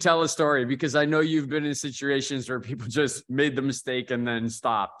you should tell a story, because I know you've been in situations where people just made the mistake and then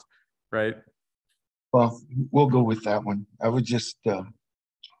stopped, right? Well, we'll go with that one. I was just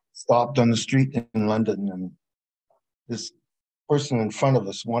stopped on the street in London, and this person in front of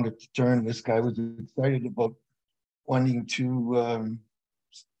us wanted to turn. This guy was excited about wanting to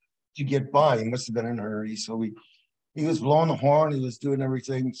get by. He must have been in a hurry. So he was blowing the horn. He was doing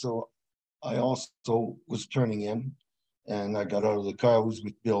everything. So I also was turning in, and I got out of the car. I was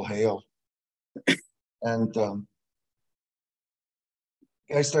with Bill Hale, and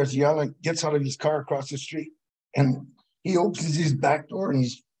guy starts yelling, gets out of his car across the street, and he opens his back door and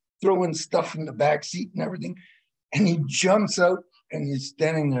he's throwing stuff in the back seat and everything. And he jumps out and he's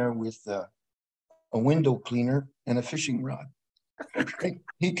standing there with a window cleaner and a fishing rod.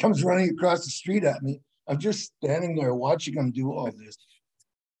 He comes running across the street at me. I'm just standing there watching him do all this.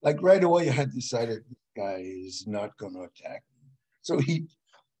 Like, right away, I had decided this guy is not going to attack me. So he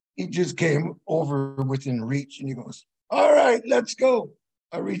just came over within reach, and he goes, all right, let's go.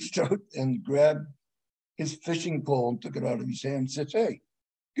 I reached out and grabbed his fishing pole and took it out of his hand and said, hey,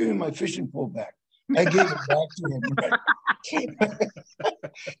 give me my fishing pole back. I gave it back to him. Right?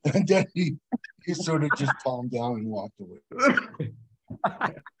 And then he sort of just calmed down and walked away.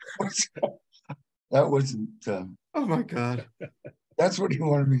 That wasn't... oh, my God. That's what he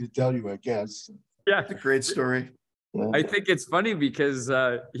wanted me to tell you, I guess. Yeah. It's a great story. Yeah. I think it's funny because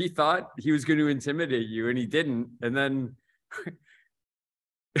he thought he was going to intimidate you, and he didn't. And then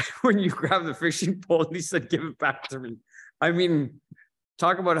when you grab the fishing pole and he said, give it back to me. I mean,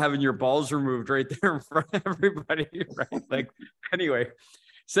 talk about having your balls removed right there in front of everybody, right? Like, anyway,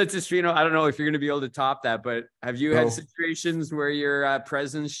 Sense Estrino, I don't know if you're going to be able to top that, but have you had situations where your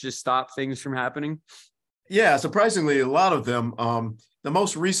presence just stopped things from happening? Yeah, surprisingly, a lot of them. The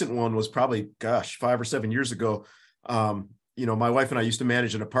most recent one was probably, 5 or 7 years ago. My wife and I used to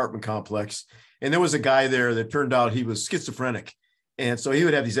manage an apartment complex, and there was a guy there that turned out he was schizophrenic. And so he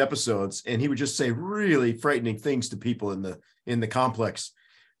would have these episodes, and he would just say really frightening things to people in the complex.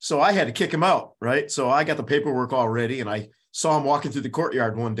 So I had to kick him out, right? So I got the paperwork all ready, and I saw him walking through the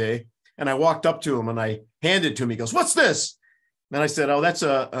courtyard one day, and I walked up to him and I handed it to him. He goes, what's this? And I said, oh, that's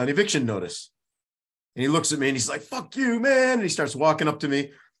an eviction notice. And he looks at me and he's like, fuck you, man. And he starts walking up to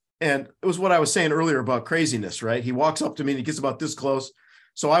me. And it was what I was saying earlier about craziness, right? He walks up to me and he gets about this close.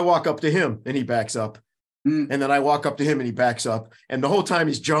 So I walk up to him and he backs up. And then I walk up to him and he backs up. And the whole time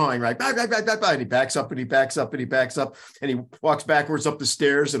he's jawing, right? Bah, bah, bah, bah, bah, and he backs up and he backs up and he backs up. And he walks backwards up the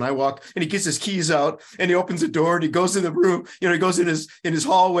stairs. And I walk and he gets his keys out and he opens the door and he goes in the room. He goes in his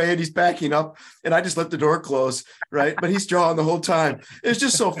hallway and he's backing up. And I just let the door close, right? But he's jawing the whole time. It's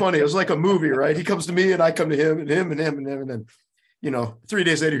just so funny. It was like a movie, right? He comes to me and I come to him and him and him and him. And then, 3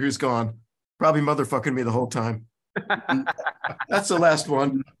 days later, he was gone. Probably motherfucking me the whole time. That's the last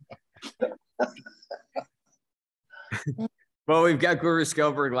one. Well, we've got Guro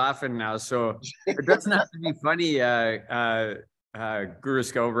Skalberg laughing now, so it doesn't have to be funny, Guro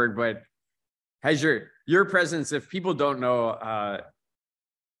Skalberg, but has your presence, if people don't know,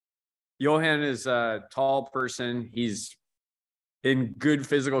 Johan is a tall person. He's in good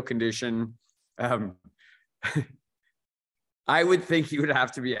physical condition. I would think he would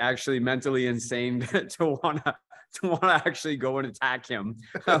have to be actually mentally insane to want to actually go and attack him.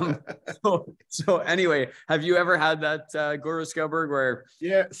 So anyway, have you ever had that, Guro Skalberg, where?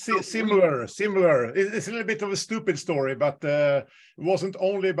 Yeah, similar. It's a little bit of a stupid story, but it wasn't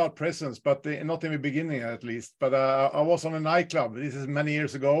only about presence, but not in the beginning at least. But I was on a nightclub. This is many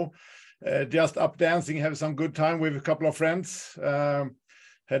years ago, just up dancing, have some good time with a couple of friends.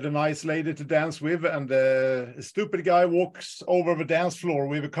 Had a nice lady to dance with, and a stupid guy walks over the dance floor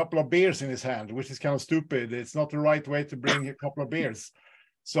with a couple of beers in his hand, which is kind of stupid. It's not the right way to bring a couple of beers.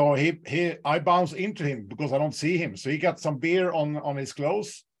 So I bounce into him because I don't see him. So he got some beer on his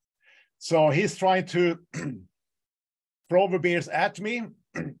clothes. So he's trying to throw the beers at me.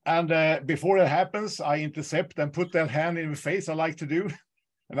 And before it happens, I intercept and put that hand in the face I like to do.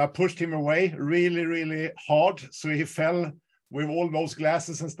 And I pushed him away really, really hard. So he fell with all those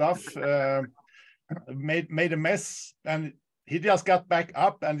glasses and stuff, made a mess. And he just got back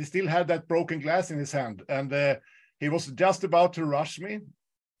up and he still had that broken glass in his hand. And he was just about to rush me.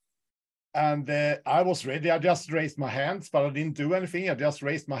 And I was ready. I just raised my hands, but I didn't do anything. I just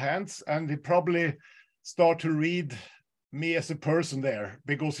raised my hands. And he probably started to read me as a person there,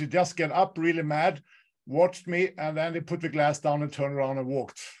 because he just got up really mad, watched me, and then he put the glass down and turned around and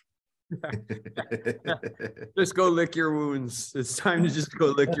walked. Just go lick your wounds. It's time to just go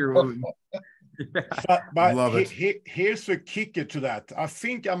lick your wounds. But here's the kicker to that. I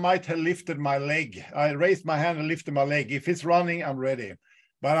think I might have lifted my leg. I raised my hand and lifted my leg. If it's running, I'm ready.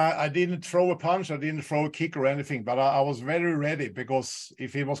 But I didn't throw a punch. I didn't throw a kick or anything. But I was very ready, because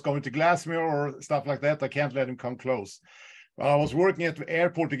if he was going to glass me or stuff like that, I can't let him come close. But I was working at the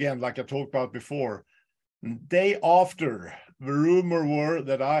airport again, like I talked about before. Day after, the rumor were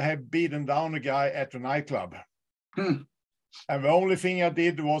that I had beaten down a guy at the nightclub. And the only thing I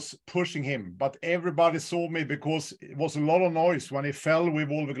did was pushing him. But everybody saw me because it was a lot of noise when he fell with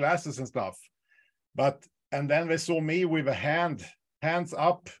all the glasses and stuff. And then they saw me with a hands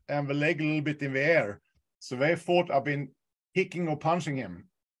up and the leg a little bit in the air. So they thought I've been kicking or punching him.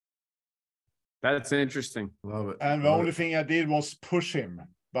 That's interesting. Love it. And the only thing I did was push him.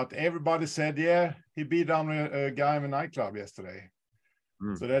 But everybody said, yeah, he beat down a guy in a nightclub yesterday.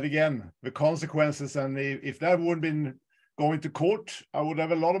 So that again, the consequences. And if that wouldn't been going to court, I would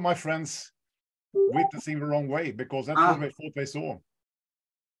have a lot of my friends witnessing the wrong way, because that's what they thought they saw.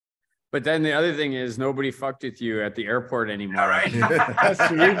 But then the other thing is, nobody fucked with you at the airport anymore. All right. That's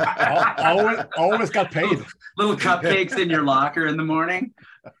true. I always got paid. Little cupcakes in your locker in the morning.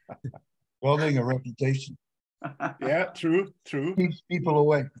 Building a reputation. Yeah, true. Keeps people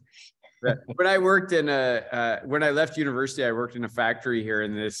away. When I worked in when I left university, I worked in a factory here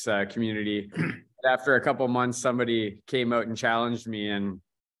in this community. After a couple of months, somebody came out and challenged me, and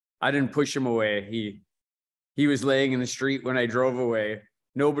I didn't push him away. He was laying in the street when I drove away.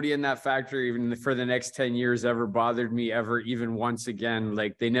 Nobody in that factory, even for the next 10 years, ever bothered me even once again.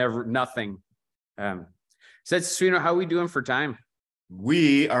 Like nothing. So Suino, how are we doing for time?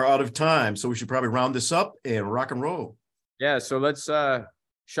 We are out of time, so we should probably round this up and rock and roll. Yeah, so let's,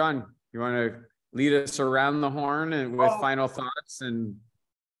 Sean, you want to lead us around the horn and with final thoughts? And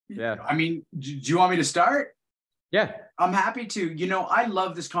yeah. I mean, do you want me to start? Yeah. I'm happy to. I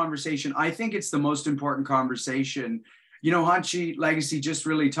love this conversation. I think it's the most important conversation. Hanshi Legacy just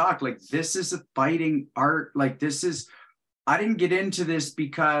really talked, like, this is a fighting art. Like, I didn't get into this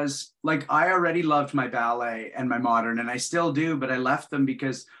because, like, I already loved my ballet and my modern, and I still do, but I left them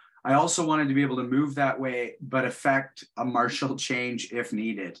because I also wanted to be able to move that way, but affect a martial change if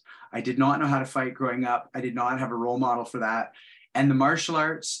needed. I did not know how to fight growing up. I did not have a role model for that. And the martial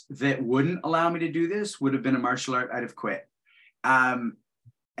arts that wouldn't allow me to do this would have been a martial art I'd have quit.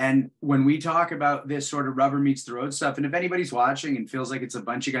 And when we talk about this sort of rubber meets the road stuff, and if anybody's watching and feels like it's a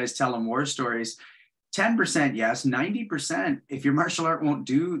bunch of guys telling war stories, 10% yes, 90% if your martial art won't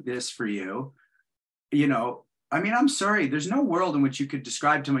do this for you, I'm sorry, there's no world in which you could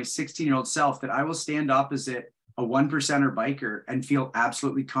describe to my 16-year-old self that I will stand opposite a 1%er biker and feel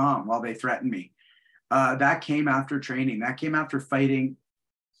absolutely calm while they threaten me. That came after training. That came after fighting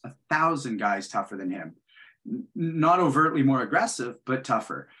 1,000 guys tougher than him. Not overtly more aggressive, but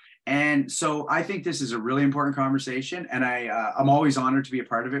tougher. And so I think this is a really important conversation, and I'm always honored to be a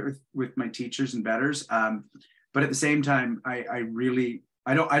part of it with my teachers and betters. But at the same time, I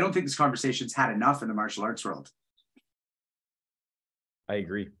don't think this conversation's had enough in the martial arts world. I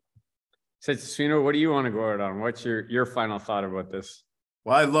agree. So, Suino, what do you want to go out on? What's your final thought about this?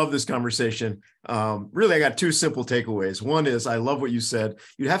 Well, I love this conversation. Really, I got two simple takeaways. One is, I love what you said.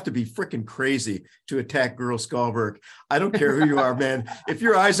 You'd have to be freaking crazy to attack Guro Skalberg. I don't care who you are, man. If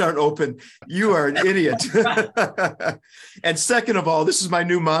your eyes aren't open, you are an idiot. And second of all, this is my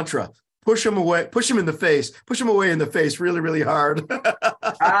new mantra. Push him away, push him in the face, push him away in the face really, really hard.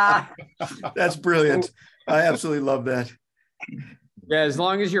 That's brilliant. I absolutely love that. Yeah, as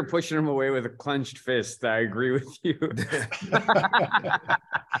long as you're pushing him away with a clenched fist, I agree with you. Works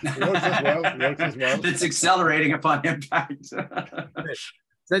as well. It's accelerating upon impact.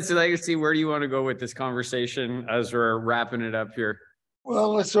 That's the legacy. Where do you want to go with this conversation as we're wrapping it up here?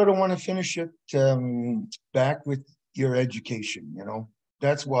 Well, I sort of want to finish it back with your education,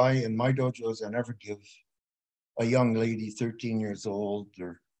 That's why in my dojos, I never give a young lady, 13 years old,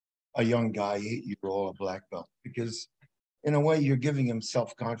 or a young guy, 8-year-old, a black belt, because in a way you're giving them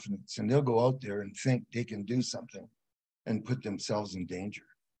self-confidence, and they'll go out there and think they can do something and put themselves in danger.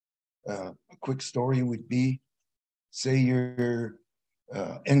 A quick story would be, say you're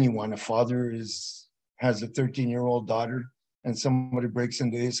anyone, a father has a 13-year-old daughter, and somebody breaks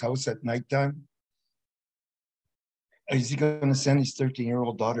into his house at nighttime. Is he going to send his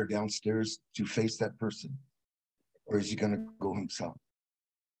 13-year-old daughter downstairs to face that person? Or is he going to go himself?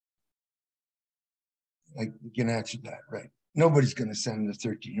 Like, you can answer that, right? Nobody's going to send the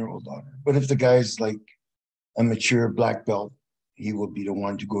 13-year-old daughter. But if the guy's like a mature black belt, he will be the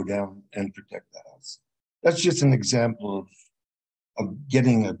one to go down and protect the house. That's just an example of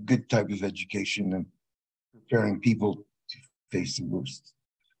getting a good type of education and preparing people to face the worst.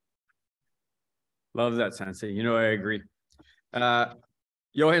 Love that, Sensei. You know, I agree. Johan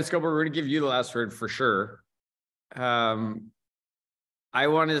Skalberg, we're going to give you the last word for sure. I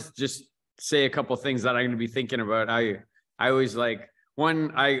want to just say a couple of things that I'm going to be thinking about. I always like,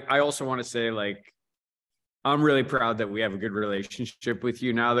 one, I also want to say, like, I'm really proud that we have a good relationship with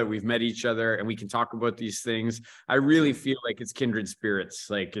you now that we've met each other and we can talk about these things. I really feel like it's kindred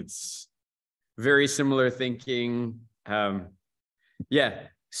spirits. Like, it's very similar thinking.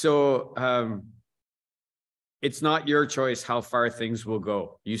 It's not your choice how far things will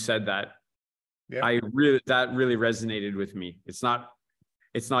go. You said that. Yeah. That really resonated with me. It's not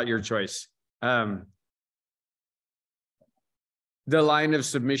your choice. The line of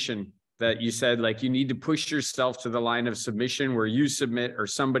submission that you said, like, you need to push yourself to the line of submission where you submit or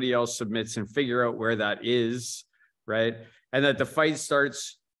somebody else submits, and figure out where that is, right? And that the fight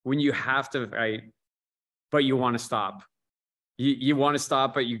starts when you have to fight, but you want to stop. You want to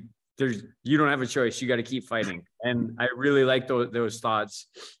stop, but you don't have a choice. You got to keep fighting. And I really like those thoughts.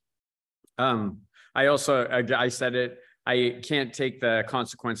 I said it, I can't take the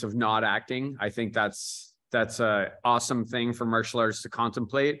consequence of not acting. I think that's an awesome thing for martial arts to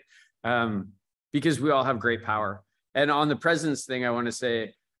contemplate, because we all have great power. And on the presence thing, I want to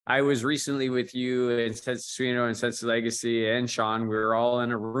say, I was recently with you and Sensei Suino and Sensei Legacy and Sean. We were all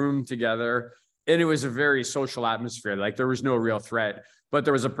in a room together, and it was a very social atmosphere. Like, there was no real threat, but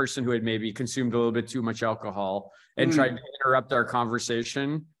there was a person who had maybe consumed a little bit too much alcohol and tried to interrupt our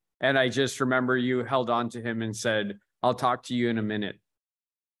conversation. And I just remember you held on to him and said, "I'll talk to you in a minute."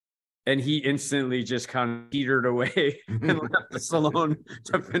 And he instantly just kind of petered away and left us alone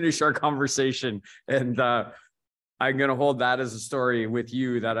to finish our conversation. And I'm going to hold that as a story with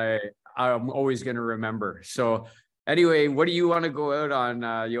you that I'm always going to remember. So anyway, what do you want to go out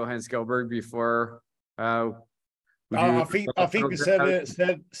on, Johan Skalberg, before I think we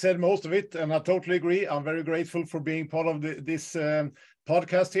said most of it, and I totally agree. I'm very grateful for being part of this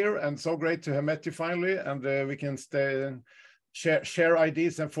podcast here, and so great to have met you finally, and we can share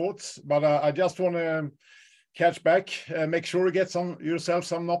ideas and thoughts. But I just want to catch back, make sure you get yourself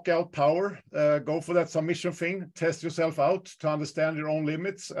some knockout power, go for that submission thing, test yourself out to understand your own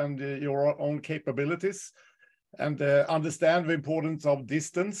limits and your own capabilities, and understand the importance of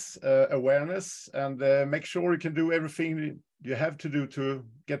distance, awareness, and make sure you can do everything you have to do to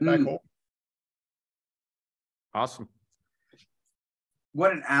get back home. Awesome.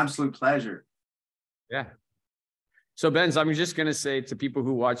 What an absolute pleasure. Yeah. So, Benz, I'm just going to say to people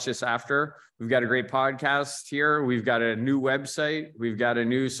who watch this after, we've got a great podcast here. We've got a new website. We've got a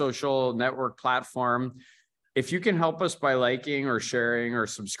new social network platform. If you can help us by liking or sharing or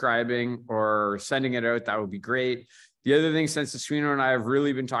subscribing or sending it out, that would be great. The other thing Sensei Suino and I have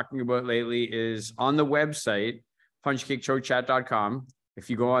really been talking about lately is on the website, punchkickchokechat.com. If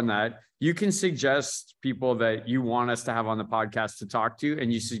you go on that, you can suggest people that you want us to have on the podcast to talk to,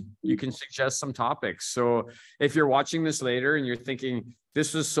 and you can suggest some topics. So if you're watching this later and you're thinking,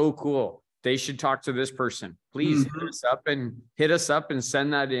 this was so cool, they should talk to this person, please hit us up and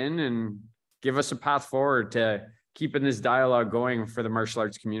send that in and give us a path forward to keeping this dialogue going for the martial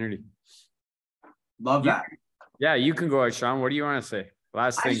arts community. Love that. Yeah, you can go out, Sean. What do you want to say?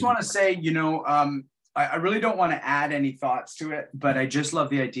 Last thing. I just want to say, I really don't want to add any thoughts to it, but I just love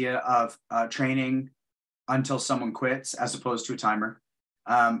the idea of training until someone quits as opposed to a timer.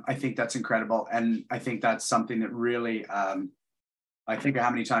 I think that's incredible. And I think that's something that really, I think of how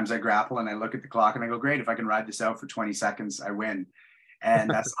many times I grapple and I look at the clock and I go, great, if I can ride this out for 20 seconds, I win. And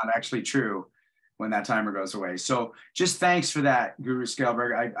that's not actually true when that timer goes away. So just thanks for that, Guro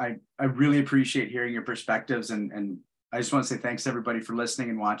Skalberg. I really appreciate hearing your perspectives, and I just want to say thanks to everybody for listening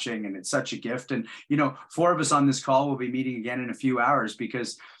and watching. And it's such a gift. And, 4 of us on this call will be meeting again in a few hours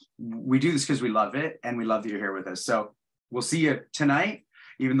because we do this because we love it and we love that you're here with us. So we'll see you tonight.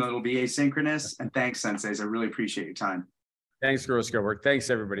 even though it'll be asynchronous. And thanks, senseis. I really appreciate your time. Thanks, Guro Skalberg. Thanks,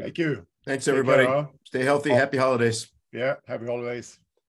 everybody. Thank you. Thanks, everybody. Take care, huh? Stay healthy. Happy holidays. Yeah, happy holidays.